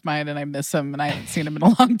friend of mine and I miss him and I haven't seen him in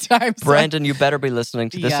a long time. So Brandon, you better be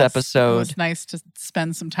listening to this Yes, episode. It was nice to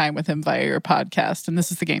spend some time with him via your podcast. And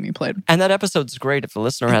this is the game you played. And that episode's great. If the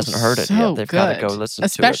listener hasn't heard it So yet, they've got to good. go listen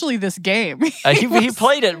Especially this game. to it. He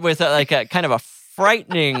played it with a kind of a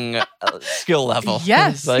frightening skill level.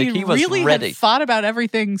 Yes, he was really ready. had thought about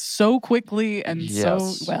everything so quickly and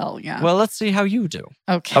Yes. so well. Yeah. Well, let's see how you do.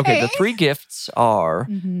 okay. Okay, the 3 gifts are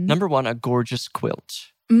Mhm. number 1, a gorgeous quilt.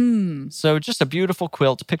 Mm, So just a beautiful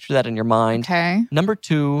quilt. Picture that in your mind. okay. Number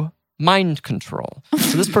 2, mind control.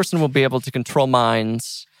 So this person will be able to control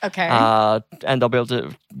minds, Okay. and they'll be able to,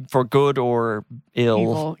 for good or ill.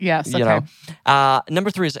 Evil. Yes. You Okay. know. Number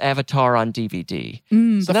 3 is Avatar on DVD.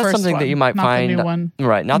 Mm, So the that's first something that one, you might not find. The new one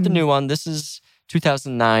Right, not the Mm. new one. This is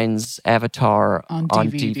 2009's Avatar on on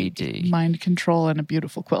DVD. DVD. Mind control and a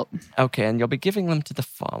beautiful quilt. Okay, and you'll be giving them to the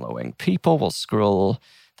following people. Will scroll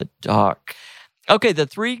the doc. Okay, the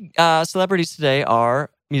 3 celebrities today are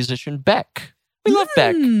musician Beck. We love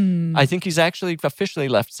Beck. Mm. I think he's actually officially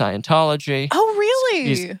left Scientology. Oh, really?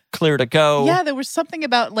 He's clear to go. Yeah, there was something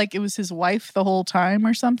about like it was his wife the whole time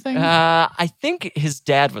or something. I think his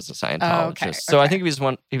dad was a Scientologist, so I okay.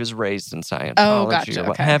 think he was raised in Scientology Oh, gotcha, or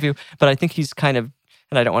what okay. have you. But I think he's kind of,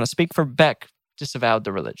 and I don't want to speak for Beck, disavowed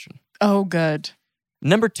the religion. Oh, good.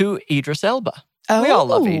 Number 2, Idris Elba. Oh, We all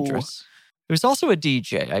love Idris. He was also a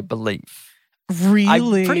DJ, I believe.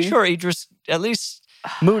 Really? I'm pretty sure Idris at least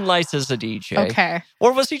moonlights as a DJ. Okay.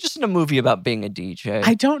 Or was he just in a movie about being a DJ?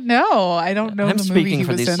 I don't know. I don't know. I'm the movie speaking he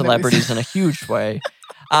for was these in that celebrities in a huge way.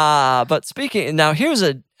 But speaking, now here's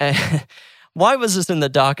why was this in the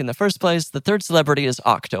doc in the first place? The 3rd celebrity is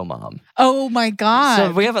Octomom. Oh my God.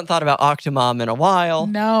 So we haven't thought about Octomom in a while.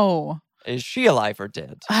 No. Is she alive or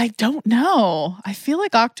dead? I don't know. I feel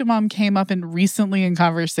like Octomom came up recently in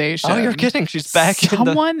conversation. Oh, you're kidding. She's back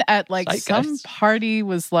Someone at like some zeitgeist. party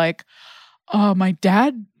was like, oh, my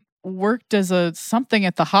dad worked as something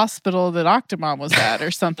at the hospital that Octomom was at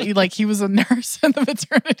or something. Like he was a nurse in the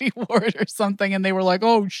maternity ward or something. And they were like,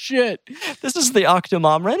 oh, shit. This is the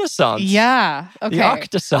Octomom Renaissance. Yeah. Okay. The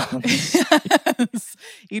Octosons. Yes.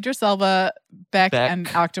 Idris Elba, Beck, and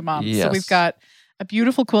Octomom. Yes. So we've got a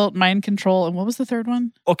beautiful quilt, mind control, and what was the third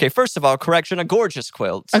one? Okay, first of all, correction, a gorgeous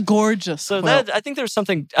quilt. A gorgeous So quilt. I think there's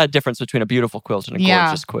a difference between a beautiful quilt and a Yeah.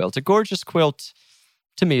 gorgeous quilt. A gorgeous quilt,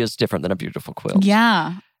 to me, is different than a beautiful quilt.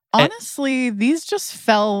 Yeah. Honestly, these just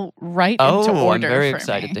fell right into order. I'm very for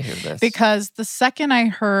excited me. to hear this. Because the second I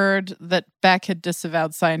heard that Beck had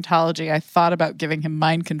disavowed Scientology, I thought about giving him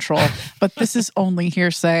mind control. But this is only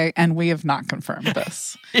hearsay, and we have not confirmed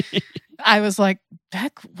this. I was like,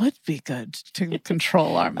 Beck would be good to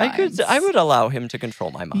control our minds. I would allow him to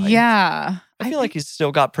control my mind. Yeah. I feel like he's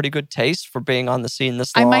still got pretty good taste for being on the scene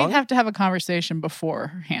this long. I might have to have a conversation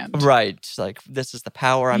beforehand. Right. Like, this is the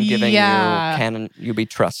power I'm giving Yeah. you. Can you be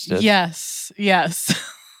trusted? Yes. Yes.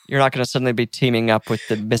 You're not going to suddenly be teaming up with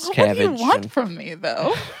the miscavige. What do you want from me,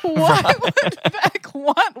 though? Why would Beck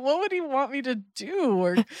want? What would he want me to do?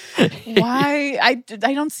 Or why? I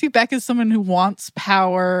don't see Beck as someone who wants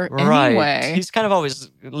power Right. anyway. He's kind of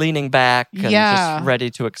always leaning back and Yeah. just ready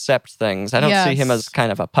to accept things. I don't see him Yes. as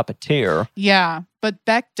kind of a puppeteer. Yeah, but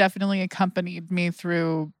Beck definitely accompanied me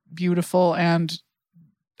through beautiful and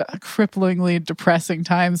cripplingly depressing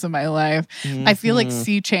times in my life. I feel like Mhm.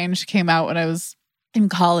 Sea Change came out when I was in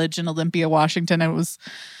college in Olympia, Washington. I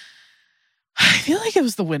feel like it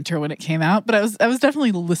was the winter when it came out, but I was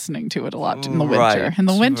definitely listening to it a lot in the winter. Right, And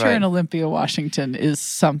the winter right. in Olympia, Washington is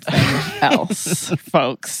something else,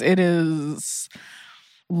 folks. It is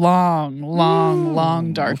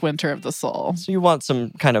long, dark winter of the soul. So you want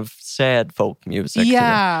some kind of sad folk music.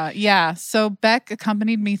 Yeah. So Beck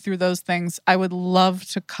accompanied me through those things. I would love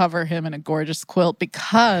to cover him in a gorgeous quilt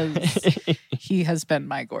because he has been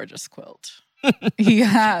my gorgeous quilt. He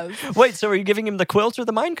has. Wait, so are you giving him the quilt or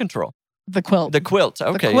the mind control? The quilt. The quilt.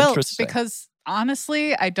 Okay, the quilt, interesting. because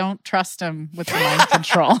honestly, I don't trust him with the mind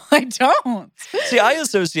control. I don't. See, I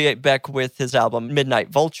associate Beck with his album Midnight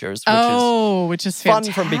Vultures, which is fun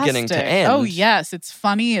fantastic. from beginning to end. Oh, yes. It's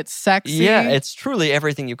funny. It's sexy. Yeah, it's truly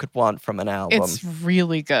everything you could want from an album. It's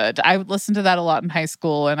really good. I would listen to that a lot in high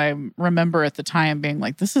school, and I remember at the time being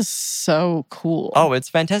like, this is so cool. Oh, it's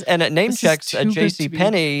fantastic. And it name checks a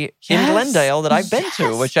JCPenney in Glendale that I've been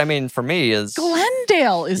to, which, I mean, for me is...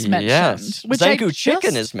 Glendale is mentioned. Yes. Which Zanku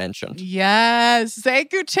Chicken is mentioned. Yes,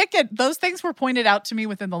 Zanku Chicken. Those things were pointed out to me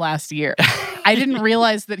within the last year. I didn't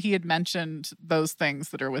realize that he had mentioned those things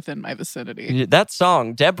that are within my vicinity. That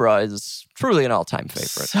song, Deborah, is truly an all-time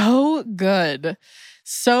favorite. So good.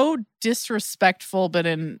 So disrespectful, but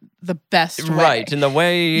in the best way. Right, in the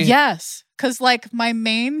way... Yes. Because, like, my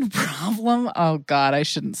main problem, oh God, I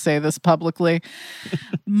shouldn't say this publicly.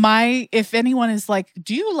 If anyone is like,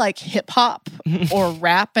 do you like hip hop or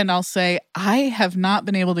rap? And I'll say, I have not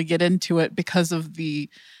been able to get into it because of the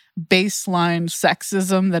baseline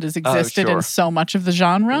sexism that has existed in so much of the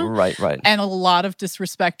genre. Right. And a lot of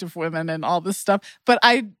disrespect of women and all this stuff. But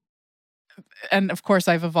and of course,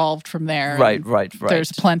 I've evolved from there. Right.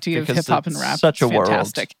 There's plenty of hip hop and rap. Such a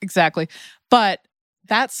fantastic. World. Exactly. But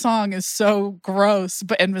that song is so gross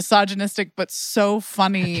and misogynistic, but so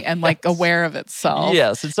funny and like aware of itself.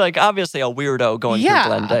 Yes, it's like obviously a weirdo going through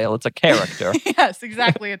Glendale. It's a character. Yes,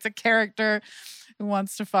 exactly. It's a character who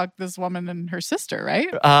wants to fuck this woman and her sister, right?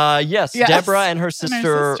 Yes. Deborah and her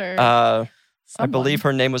sister. I believe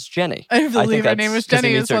her name was Jenny. I believe her name was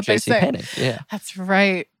Jenny is what they say. Yeah. That's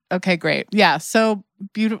right. Okay, great. Yeah, so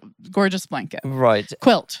beautiful, gorgeous blanket. Right.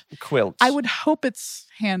 Quilt. I would hope it's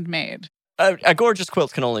handmade. A gorgeous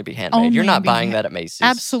quilt can only be handmade. You're not buying that at Macy's.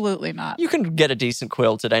 Absolutely not. You can get a decent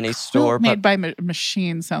quilt at any store. Made by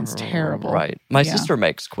machine sounds terrible. Right. My sister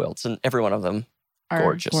makes quilts, and every one of them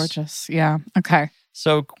gorgeous. Gorgeous. Yeah. Okay.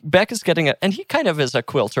 So Beck is getting and he kind of is a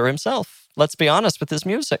quilter himself. Let's be honest with his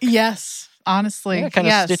music. Yes. Honestly. Kind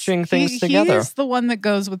of stitching things together. He's the one that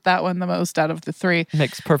goes with that one the most out of the three.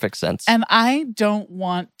 Makes perfect sense. And I don't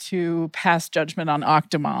want to pass judgment on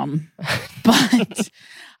Octomom, but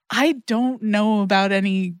I don't know about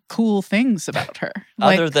any cool things about her.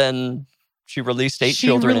 Other than she released 8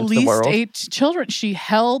 children into the world. She released 8 children.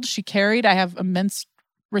 She carried. I have immense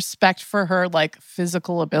respect for her, like,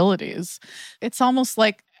 physical abilities. It's almost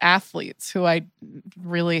like athletes who I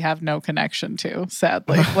really have no connection to,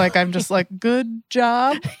 sadly. Like, I'm just like, good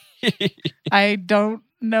job. I don't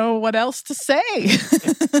know what else to say.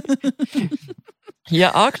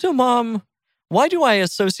 Yeah, Octomom, why do I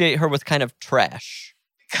associate her with kind of trash?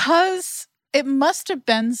 Because there must have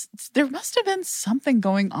been something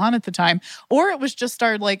going on at the time. Or it was just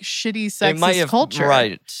our, like, shitty sexist culture.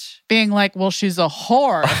 Right. Being like, well, she's a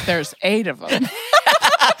whore if there's 8 of them.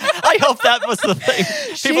 I hope that was the thing.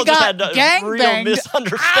 People just had a real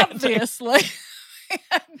misunderstanding. Obviously.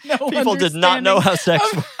 People did not know how sex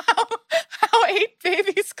works. How 8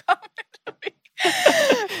 babies come into me.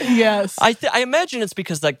 Yes. I imagine it's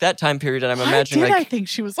because, like, that time period, and I'm imagining, like, I think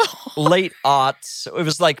she was a whore? Late aughts. It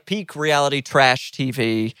was like peak reality trash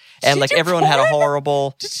TV, and like everyone had a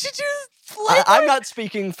horrible. Did she do? I'm not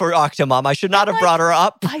speaking for Octomom. I should not have brought her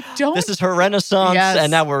up. I don't. This is her renaissance, and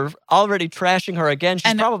now we're already trashing her again.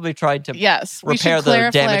 She's probably tried to repair the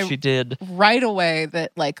damage she did. Right away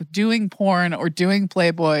that, like, doing porn or doing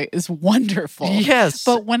Playboy is wonderful. Yes.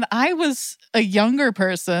 But when I was a younger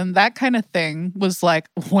person, that kind of thing was like,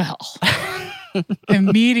 well,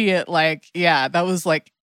 immediate, like, yeah, that was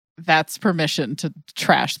like, that's permission to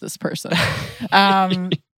trash this person.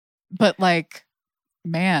 But, like,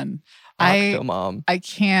 man, I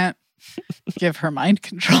can't give her mind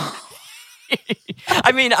control.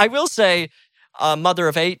 I mean, I will say a mother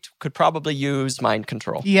of 8 could probably use mind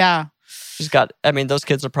control. Yeah. She's got, I mean, those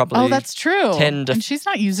kids are probably that's true. 10 to and she's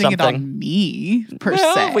not using it on me, per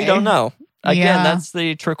se. We don't know. Again, that's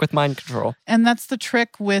the trick with mind control. And that's the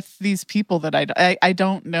trick with these people that I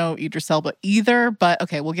don't know Idris Elba either, but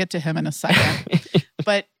okay, we'll get to him in a second.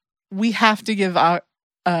 But we have to give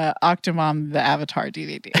Octomom the Avatar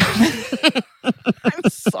DVD. I'm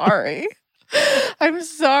sorry.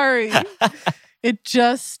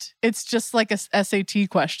 It's just like a SAT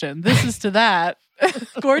question. This is to that.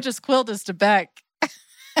 Gorgeous Quilt is to Beck,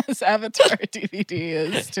 as Avatar DVD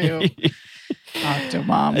is to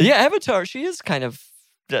Octomom. Yeah, Avatar, she is kind of,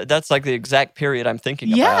 that's like the exact period I'm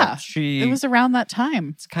thinking about. It was around that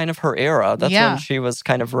time. It's kind of her era. That's when she was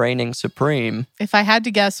kind of reigning supreme. If I had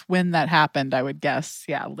to guess when that happened, I would guess,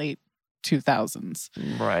 late 2000s.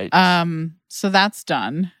 Right. So that's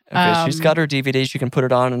done. Okay, she's got her DVD. She can put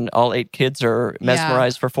it on, and all 8 kids are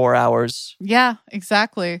mesmerized for 4 hours. Yeah,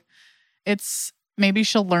 exactly. It's maybe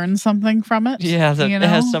she'll learn something from it. Yeah, you it know?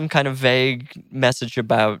 has some kind of vague message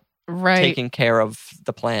about right. taking care of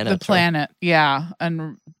the planet. The planet, yeah.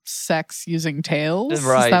 And sex using tails.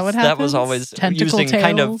 Right. Is that what happens? That was always Tentacle using tails?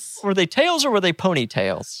 kind of... Were they tails or were they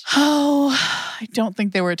ponytails? Oh, I don't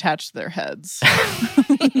think they were attached to their heads.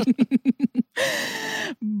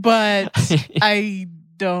 But I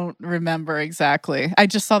don't remember exactly. I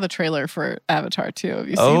just saw the trailer for Avatar 2. Have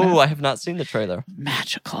you seen it? I have not seen the trailer.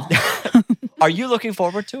 Magical. Are you looking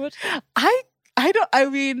forward to it? I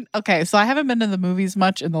mean, okay, so I haven't been to the movies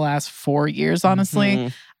much in the last 4 years, honestly.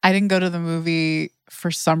 Mhm. I didn't go to the movie for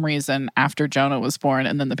some reason after Jonah was born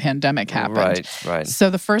and then the pandemic happened. Right. So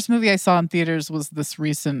the first movie I saw in theaters was this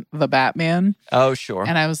recent The Batman. Oh, sure.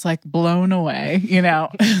 And I was like blown away,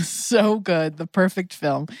 so good. The perfect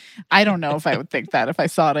film. I don't know if I would think that if I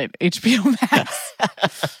saw it at HBO Max.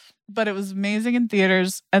 But it was amazing in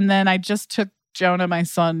theaters. And then I just took Jonah, my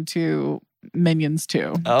son, to Minions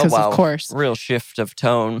 2. Oh, wow. Of course. Real shift of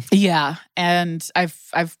tone. Yeah. And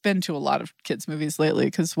I've been to a lot of kids' movies lately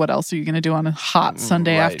because what else are you going to do on a hot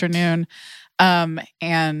Sunday afternoon?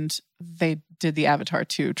 And they did the Avatar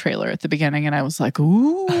 2 trailer at the beginning, and I was like,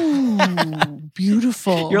 ooh,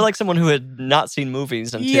 beautiful. You're like someone who had not seen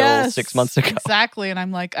movies until 6 months ago. Exactly. And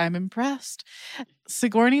I'm like, I'm impressed.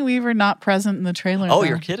 Sigourney Weaver not present in the trailer. Oh, though.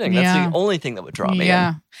 you're kidding. That's the only thing that would draw me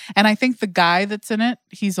in. And I think the guy that's in it,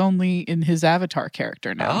 he's only in his Avatar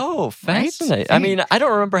character now. Oh, fascinating. Right? I mean, I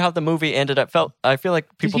don't remember how the movie ended. I feel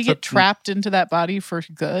like people Did he get trapped into that body for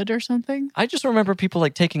good or something? I just remember people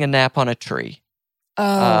like taking a nap on a tree.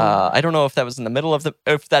 Oh. I don't know if that was in the middle of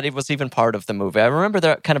if that it was even part of the movie. I remember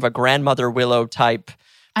that kind of a grandmother willow type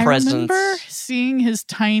presence. I remember seeing his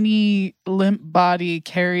tiny limp body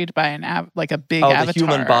carried by a big avatar. The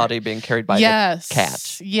human body being carried by the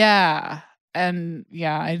cat. Yeah. And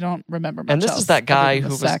I don't remember much And this else is that guy other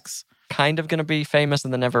than who the sex. was kind of going to be famous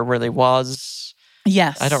and then never really was.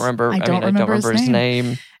 Yes. I don't remember. I don't remember his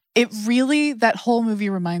name. It really, that whole movie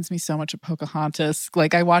reminds me so much of Pocahontas.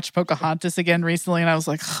 Like, I watched Pocahontas again recently and I was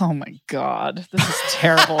like, oh my God, this is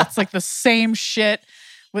terrible. It's like the same shit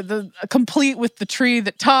complete with the tree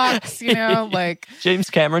that talks, like. James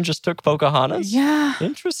Cameron just took Pocahontas? Yeah.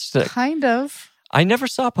 Interesting. Kind of. I never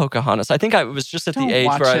saw Pocahontas. I think I was just at the age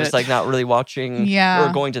where I was like not really watching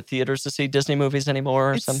or going to theaters to see Disney movies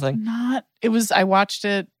anymore or something. I watched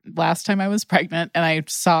it last time I was pregnant and I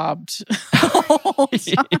sobbed the whole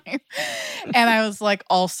time. And I was like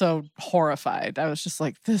also horrified. I was just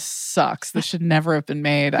like, this sucks. This should never have been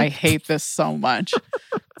made. I hate this so much.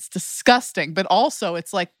 It's disgusting. But also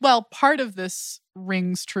it's like, well, part of this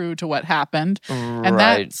rings true to what happened. And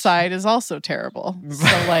that side is also terrible.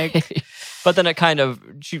 So like... But then it kind of,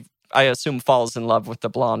 I assume, falls in love with the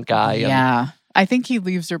blonde guy. Yeah. I think he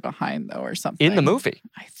leaves her behind, though, or something. In the movie?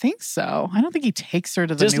 I think so. I don't think he takes her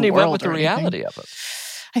to the Disney new world. went with the reality of it.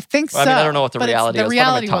 I think so. I mean, I don't know what the reality is. What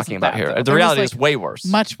am I talking about here? Though. The reality is way worse.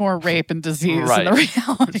 Much more rape and disease in the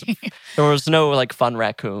reality. There was no fun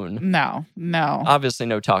raccoon. No. Obviously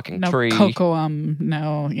no talking tree. No cocoam.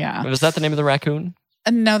 No, yeah. Was that the name of the raccoon?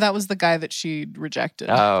 No, that was the guy that she rejected.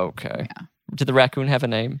 Oh, okay. Yeah. Did the raccoon have a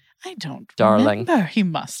name? I don't Darling. remember. He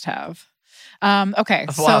must have. Okay,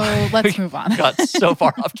 so let's move on. Got so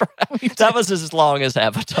far off track. That was as long as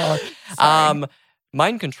Avatar.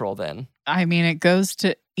 Mind control, then. I mean, it goes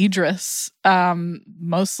to Idris,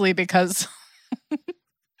 mostly because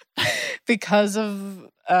of,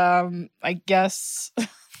 I guess...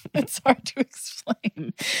 It's hard to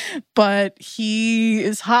explain, but he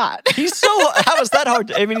is hot. How is that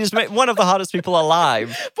hard? I mean, he's one of the hottest people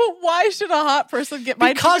alive. But why should a hot person get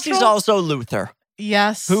mind control? Because he's also Luther.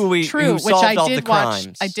 Yes, true. Which I did watch.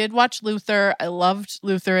 I did watch Luther. I loved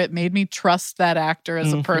Luther. It made me trust that actor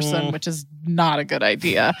as a person, which is not a good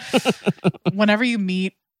idea. Whenever you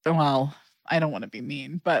meet, well, I don't want to be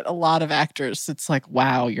mean, but a lot of actors, it's like,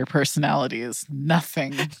 wow, your personality is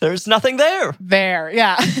nothing. There's nothing there.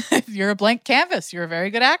 Yeah. You're a blank canvas. You're a very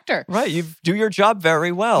good actor. Right. You do your job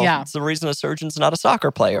very well. Yeah. It's the reason a surgeon's not a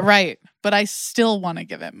soccer player. Right. But I still want to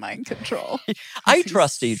give him mind control. I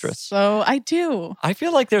trust Idris. So I do. I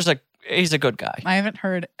feel like he's a good guy. I haven't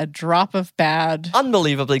heard a drop of bad.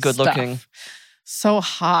 Unbelievably good looking. So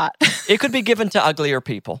hot. It could be given to uglier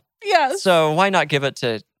people. Yes. So why not give it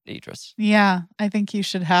to Idris? Yeah, I think you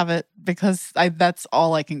should have it because that's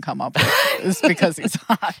all I can come up with is because he's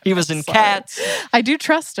hot. He was in Cats. I do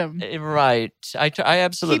trust him. Right. I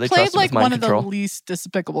absolutely trust him. He played like one control. of the least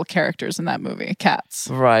despicable characters in that movie, Cats.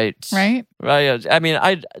 Right. Right? Right. I mean,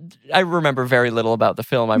 I remember very little about the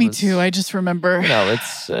film. Me too. I just remember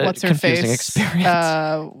it's what's a her confusing face?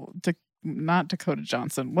 experience. not Dakota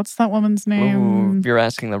Johnson. What's that woman's Ooh, name? you're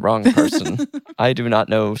asking the wrong person. I do not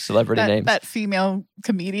know celebrity names. That female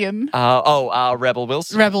comedian. Rebel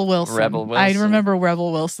Wilson. Rebel Wilson. Rebel Wilson. I remember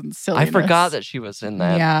Rebel Wilson's silliness. I forgot that she was in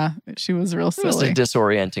that. Yeah, she was real It was silly. a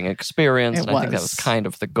disorienting experience, It and I think that was. was kind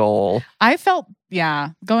of the goal. I felt,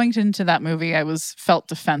 going into that movie, I felt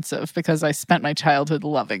defensive because I spent my childhood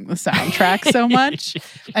loving the soundtrack so much.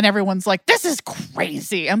 And everyone's like, this is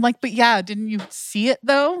crazy. I'm like, but yeah, didn't you see it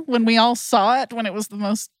though? When we all saw it, when it was the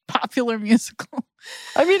most popular musical.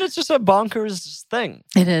 I mean, it's just a bonkers thing.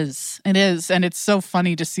 It is. It is. And it's so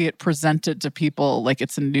funny to see it presented to people like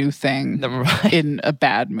it's a new thing Right. in a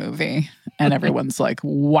bad movie. And everyone's like,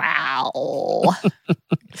 wow.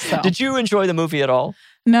 So, Did you enjoy the movie at all?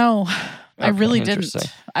 no, I Okay, really didn't. interesting.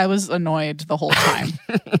 I was annoyed the whole time.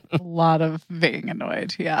 A lot of being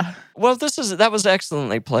annoyed. Yeah. Well, that was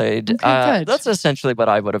excellently played. Okay, good. That's essentially what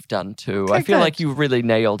I would have done too. Okay, I feel good. like you really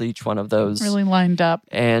nailed each one of those. Really lined up.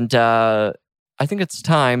 And I think it's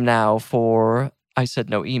time now for I Said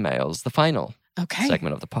No Emails, the final Okay.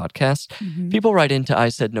 segment of the podcast. Mhm. People write into I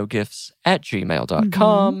Said No Gifts at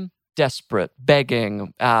gmail.com. Desperate,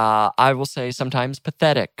 begging, I will say sometimes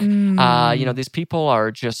pathetic. These people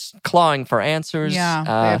are just clawing for answers. Yeah.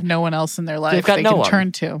 They have no one else in their life they've got they no can one.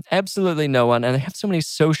 turn to. Absolutely no one. And they have so many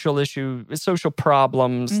social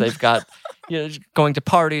problems. They've got going to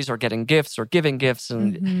parties or getting gifts or giving gifts.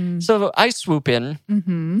 And Mhm. so I swoop in,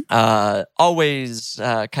 Mhm. always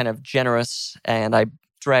kind of generous, and I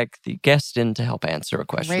drag the guest in to help answer a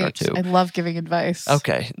question or Great. two. I love giving advice.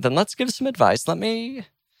 Okay, then let's give some advice.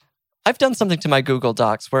 I've done something to my Google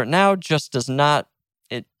Docs where it now just does not,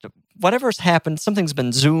 whatever's happened, something's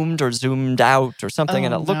been zoomed or zoomed out or something,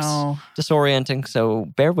 and it looks No. disorienting, so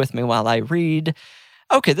bear with me while I read.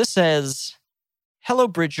 Okay, this says, hello,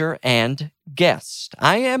 Bridger and guest.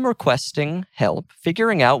 I am requesting help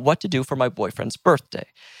figuring out what to do for my boyfriend's birthday.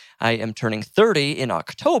 I am turning 30 in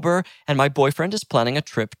October, and my boyfriend is planning a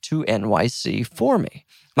trip to NYC for me.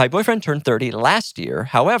 My boyfriend turned 30 last year.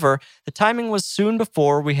 However, the timing was soon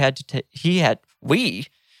before we had to take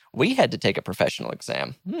a professional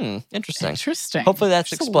exam. Interesting. Interesting. Hopefully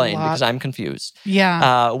that's There's a explained lot. because I'm confused.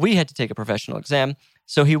 Yeah. We had to take a professional exam,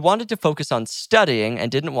 so he wanted to focus on studying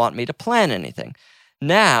and didn't want me to plan anything.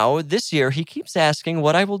 Now, this year, he keeps asking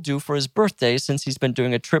what I will do for his birthday since he's been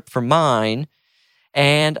doing a trip for mine,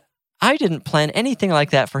 and I didn't plan anything like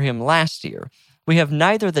that for him last year. We have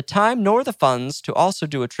neither the time nor the funds to also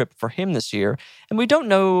do a trip for him this year, and we don't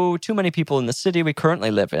know too many people in the city we currently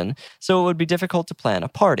live in, so it would be difficult to plan a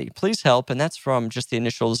party. Please help, and that's from just the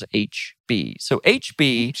initials HB. So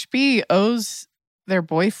HB... HB owes their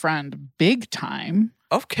boyfriend big time.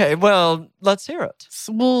 Okay, well, let's hear it.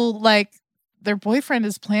 Well, like their boyfriend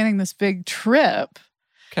is planning this big trip,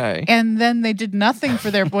 Okay. and then they did nothing for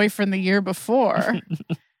their boyfriend the year before.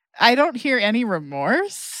 I don't hear any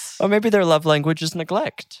remorse. Or maybe their love language is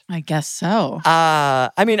neglect. I guess so.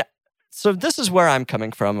 So this is where I'm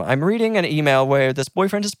coming from. I'm reading an email where this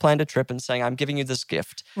boyfriend has planned a trip and saying, I'm giving you this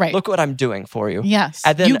gift. Right. Look what I'm doing for you. Yes.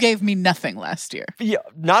 And then- You gave me nothing last year. Yeah,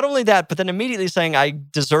 not only that, but then immediately saying I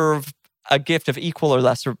deserve a gift of equal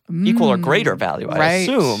or greater value, I Right.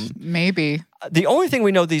 assume. Maybe. The only thing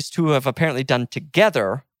we know these two have apparently done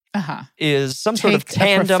together Uh-huh. is some sort of Take a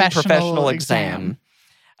tandem professional professional exam.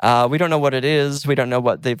 We don't know what it is. We don't know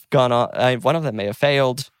what they've gone on. One of them may have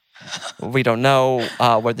failed. We don't know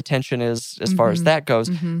where the tension is as far as that goes.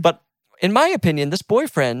 Mhm. But in my opinion, this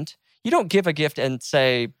boyfriend, you don't give a gift and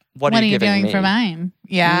say, what are you giving doing me? for mine?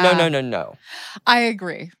 Yeah. No. I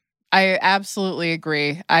agree. I absolutely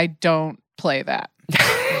agree. I don't play that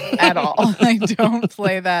at all. I don't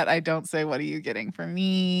play that. I don't say, what are you getting for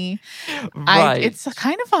me? Right. It's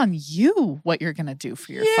kind of on you what you're going to do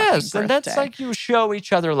for your fucking Yes, and that's birthday. like you show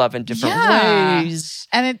each other love in different Yeah. ways.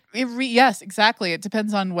 And yes, exactly. It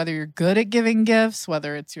depends on whether you're good at giving gifts,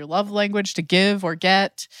 whether it's your love language to give or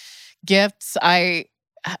get gifts.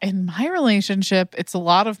 In my relationship, it's a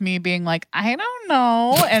lot of me being like, I don't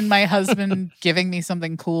know. And my husband giving me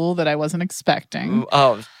something cool that I wasn't expecting.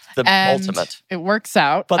 Oh, the And ultimate. it works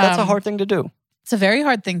out. But that's a hard thing to do. It's a very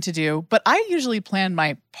hard thing to do. But I usually plan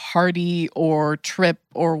my party or trip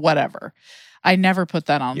or whatever. I never put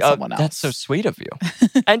that on someone else. That's so sweet of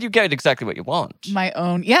you. And you get exactly what you want. My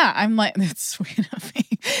own. Yeah, I'm like, it's sweet of me.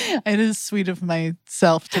 It is sweet of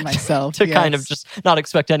myself to myself. To kind of yes. just not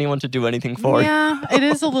expect anyone to do anything for you. Yeah, it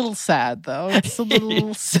is a little sad though. It's a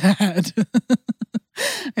little sad.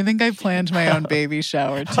 I think I planned my own baby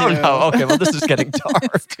shower too. Oh no, okay, well this is getting dark.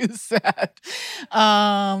 It's too sad.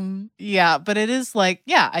 Yeah, but it is like,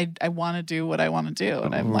 I want to do what I want to do.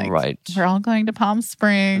 And I'm like, Right. we're all going to Palm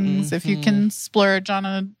Springs. If you can splurge on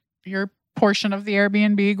a your portion of the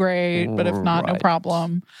Airbnb, great. But if not, no Right.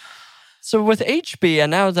 problem. So with HB,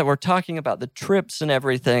 and now that we're talking about the trips and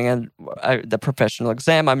everything and the professional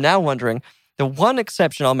exam, I'm now wondering, the one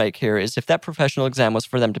exception I'll make here is if that professional exam was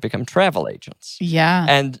for them to become travel agents. Yeah.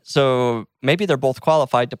 And so maybe they're both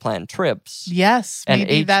qualified to plan trips. Yes. And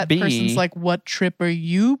Maybe that HB person's like, what trip are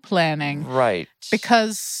you planning? Right.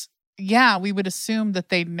 Because, yeah, we would assume that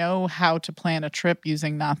they know how to plan a trip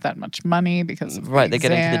using not that much money because of Right. the They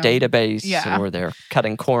get into the exam. database Yeah. or they're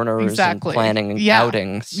cutting corners Exactly. and planning Yeah.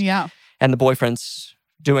 outings. Yeah. And the boyfriend's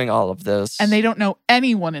doing all of this. And they don't know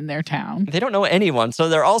anyone in their town. They don't know anyone. So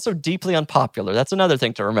they're also deeply unpopular. That's another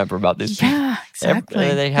thing to remember about these people. Yeah,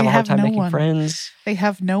 exactly. They have a hard time no making one. friends. They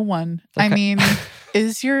have no one. I Okay. mean,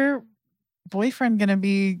 is your boyfriend going to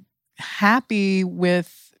be happy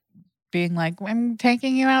with being like, I'm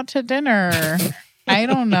taking you out to dinner? I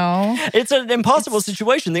don't know. It's an impossible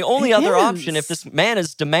situation. The only it other option, if is. this man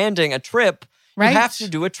is demanding a trip, Right. you have to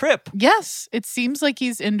do a trip. Yes, it seems like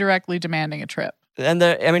he's indirectly demanding a trip. And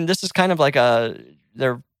this is kind of like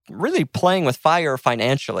they're really playing with fire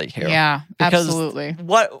financially here. Yeah, Because absolutely.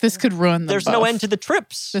 What This could ruin them There's both. no end to the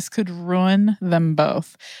trips. This could ruin them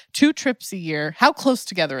both. 2 trips a year. How close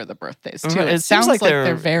together are the birthdays, too? It sounds seems like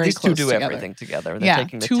they're very these close two do together. everything together. They're Yeah,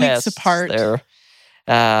 taking the 2 weeks tests. apart. They're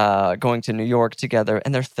going to New York together,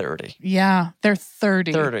 and they're 30. Yeah, they're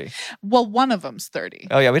 30. 30. Well, one of them's 30.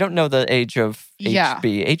 Oh, yeah, we don't know the age of HB. Yeah.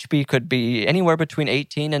 HB could be anywhere between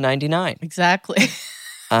 18 and 99. Exactly.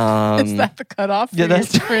 Um, Is that the cutoff for, yeah,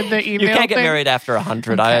 that's- for the email You can't get thing? married after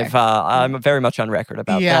 100. Okay. I'm very much on record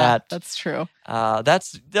about yeah, that. that's true.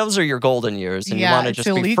 Those are your golden years, and Yeah, you want to it's just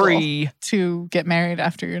illegal. be free. To get married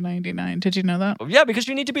after you're 99. Did you know that? Yeah, because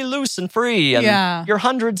you need to be loose and free. And Yeah. your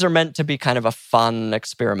hundreds are meant to be kind of a fun,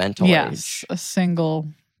 experimental Yes, age. a single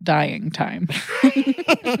dying time.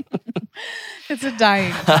 It's a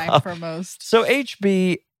dying time for most. So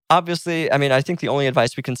HB, obviously, I think the only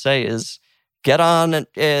advice we can say is get on the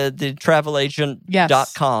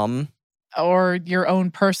travelagent.com. Or your own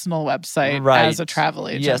personal website Right. as a travel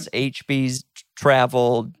agent. Yes, HB's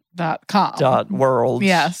travel .com. .world.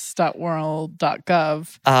 Yes,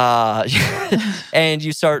 .world.gov. And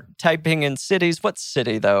you start typing in cities. What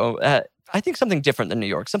city, though? I think something different than New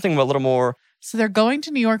York. Something a little more... So they're going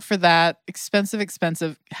to New York for that.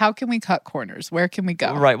 Expensive. How can we cut corners? Where can we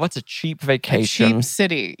go? Right. What's a cheap A vacation? cheap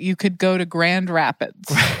city. You could go to Grand Rapids,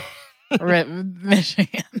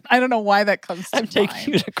 Michigan. I don't know why that comes to I'm mind.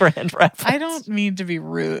 taking you to Grand Rapids. I don't mean to be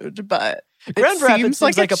rude, but Grand it Rapids seems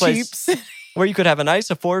seems like a place cheap city. where you could have a nice,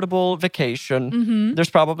 affordable vacation. Mhm. There's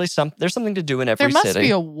probably there's something to do in every There must city.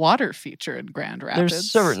 be a water feature in Grand Rapids.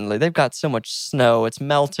 There's certainly. They've got so much snow. It's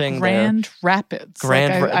melting. Grand Rapids.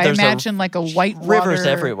 Grand Like, I there's imagine like a white rivers water-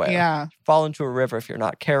 everywhere. Yeah. Fall into a river if you're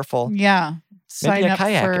not careful. Yeah. Sign a up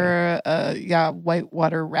kayaker. for a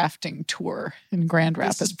whitewater rafting tour in Grand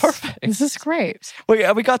Rapids. This is perfect. This is great.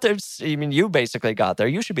 We got there. You basically got there.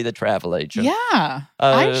 You should be the travel agent. Yeah.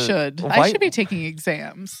 I should. I white- should be taking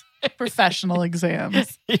exams. Professional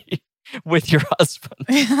exams. With your husband.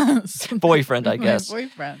 Yes. Boyfriend, I My guess.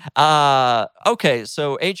 boyfriend. Okay,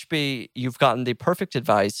 so HB, you've gotten the perfect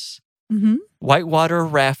advice. Mm-hmm. Whitewater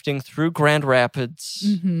rafting through Grand Rapids.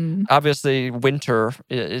 Mm-hmm. Obviously, winter.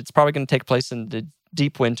 It's probably going to take place in the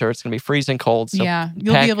deep winter. It's going to be freezing cold. So Yeah.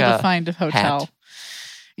 You'll pack be able a to find a hotel. hat.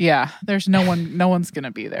 Yeah. There's no one's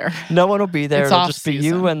gonna be there. No one will be there. It's It'll just be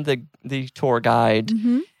off-season. you and the tour guide.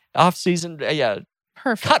 Mm-hmm. Off season, yeah,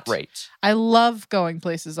 Perfect. cut rate, I love going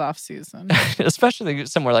places off season. especially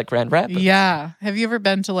somewhere like Grand Rapids. Yeah. Have you ever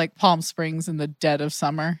been to like Palm Springs in the dead of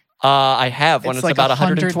summer? I have when it's like about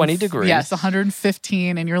 100 120 degrees. Yes,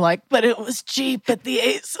 115. And you're like, but it was cheap at the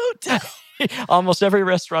Ace Hotel. Almost every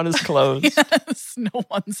restaurant is closed. Yes, no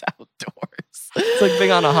one's outdoors. It's like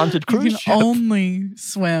being on a haunted You cruise can ship. only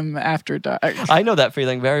swim after dark. I know that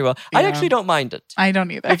feeling very well. I Yeah. actually don't mind it. I don't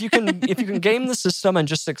either. If you can game the system and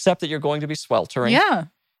just accept that you're going to be sweltering Yeah.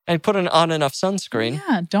 and put on enough sunscreen.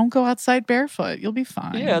 Yeah. Don't go outside barefoot. You'll be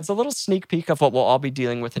fine. Yeah, it's a little sneak peek of what we'll all be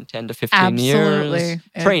dealing with in 10 to 15 Absolutely. years.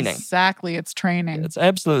 Training. Exactly. It's training. It's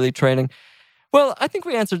absolutely training. Well, I think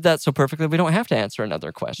we answered that so perfectly. We don't have to answer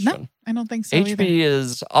another question. No, I don't think so. HB either.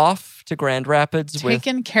 is off to Grand Rapids with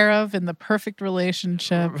Taken care of in the perfect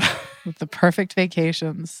relationship with the perfect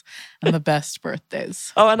vacations and the best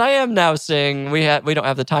birthdays. Oh, and I am now saying we don't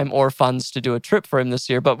have the time or funds to do a trip for him this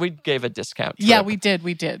year, but we gave a discount. Yeah, trip. we did.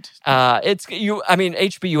 We did. It's you. I mean,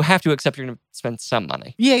 HB, you have to accept you're going to spend some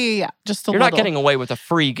money. Yeah. Just a You're little. not getting away with a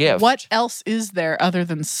free gift. What else is there other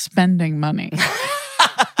than spending money?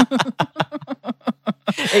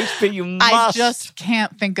 HB, you must. I just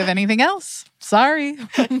can't think of anything else. Sorry.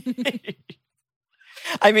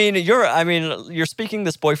 I mean, you're speaking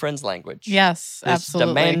this boyfriend's language. Yes, This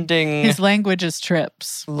absolutely. demanding. His language is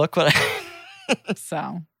trips. Look what.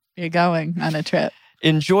 So you're going on a trip.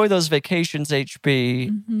 Enjoy those vacations, HB.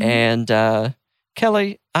 Mhm. And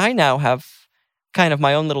Kelly, I now have kind of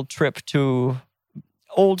my own little trip to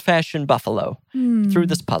old-fashioned Buffalo through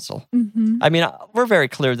this puzzle. Mhm. I mean, we're very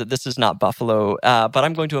clear that this is not Buffalo, but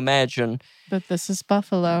I'm going to imagine But this is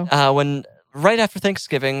Buffalo. when right after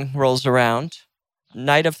Thanksgiving rolls around,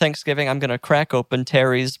 night of Thanksgiving, I'm going to crack open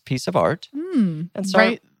Terry's piece of art. And start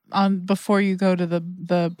Right on before you go to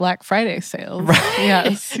the Black Friday sales. Right.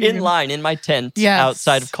 Yes. in line in my tent Yes.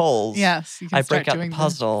 outside of Kohl's. Yes. You can I start break out doing the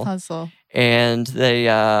puzzle. puzzle. And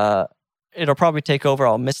it'll probably take over.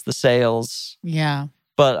 I'll miss the sales, Yeah.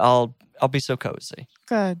 but I'll be so cozy.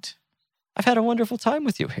 Good. I've had a wonderful time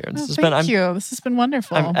with you here. Oh, thank you. This has been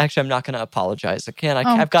wonderful. I'm not going to apologize again. Oh,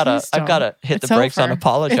 I've got please to don't. hit It's the brakes on over.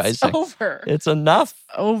 apologizing. It's over. It's enough.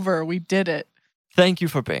 Over. We did it. Thank you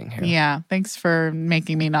for being here. Yeah. Thanks for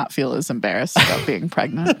making me not feel as embarrassed about being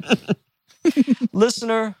pregnant.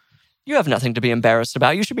 Listener, you have nothing to be embarrassed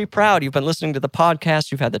about. You should be proud. You've been listening to the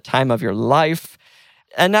podcast. You've had the time of your life.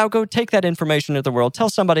 And now go take that information to the world. Tell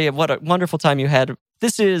somebody what a wonderful time you had.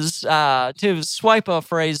 This is, to swipe a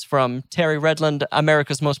phrase from Terry Redland,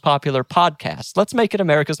 America's most popular podcast. Let's make it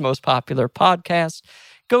America's most popular podcast.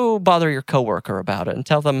 Go bother your coworker about it and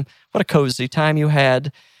tell them what a cozy time you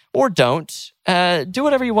had. Or don't. Do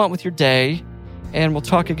whatever you want with your day. And we'll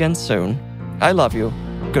talk again soon. I love you.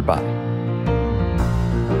 Goodbye.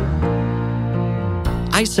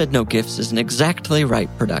 I Said No Gifts is an Exactly Right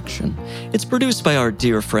production. It's produced by our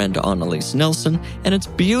dear friend Annalise Nelson, and it's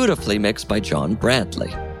beautifully mixed by John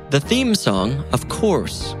Bradley. The theme song, of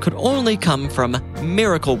course, could only come from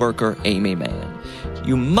miracle worker Amy Mann.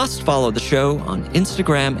 You must follow the show on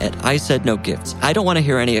Instagram at I Said No Gifts. I don't want to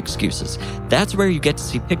hear any excuses. That's where you get to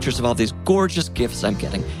see pictures of all these gorgeous gifts I'm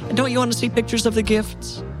getting. And don't you want to see pictures of the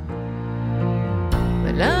gifts?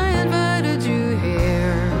 But I invited you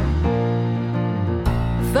here.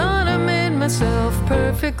 Thought I made myself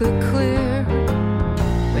perfectly clear.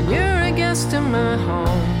 When you're a guest in my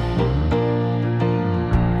home,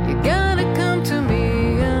 you gotta come to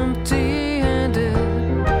me empty-handed.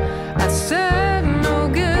 I said no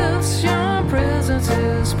gifts, your presence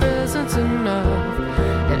is presence enough.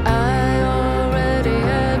 And I already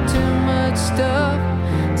had too much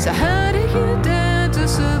stuff. So how do you dare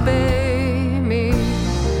disobey me?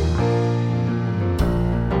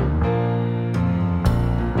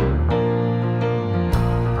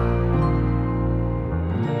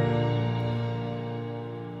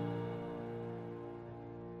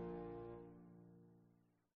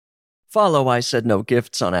 Follow I Said No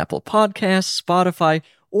Gifts on Apple Podcasts, Spotify,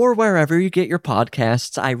 or wherever you get your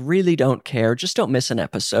podcasts. I really don't care. Just don't miss an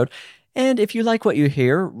episode. And if you like what you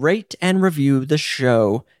hear, rate and review the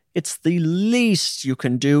show. It's the least you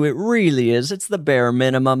can do. It really is. It's the bare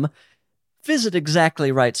minimum. Visit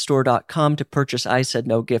exactlyrightstore.com to purchase I Said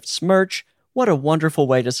No Gifts merch. What a wonderful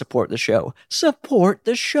way to support the show. Support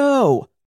the show!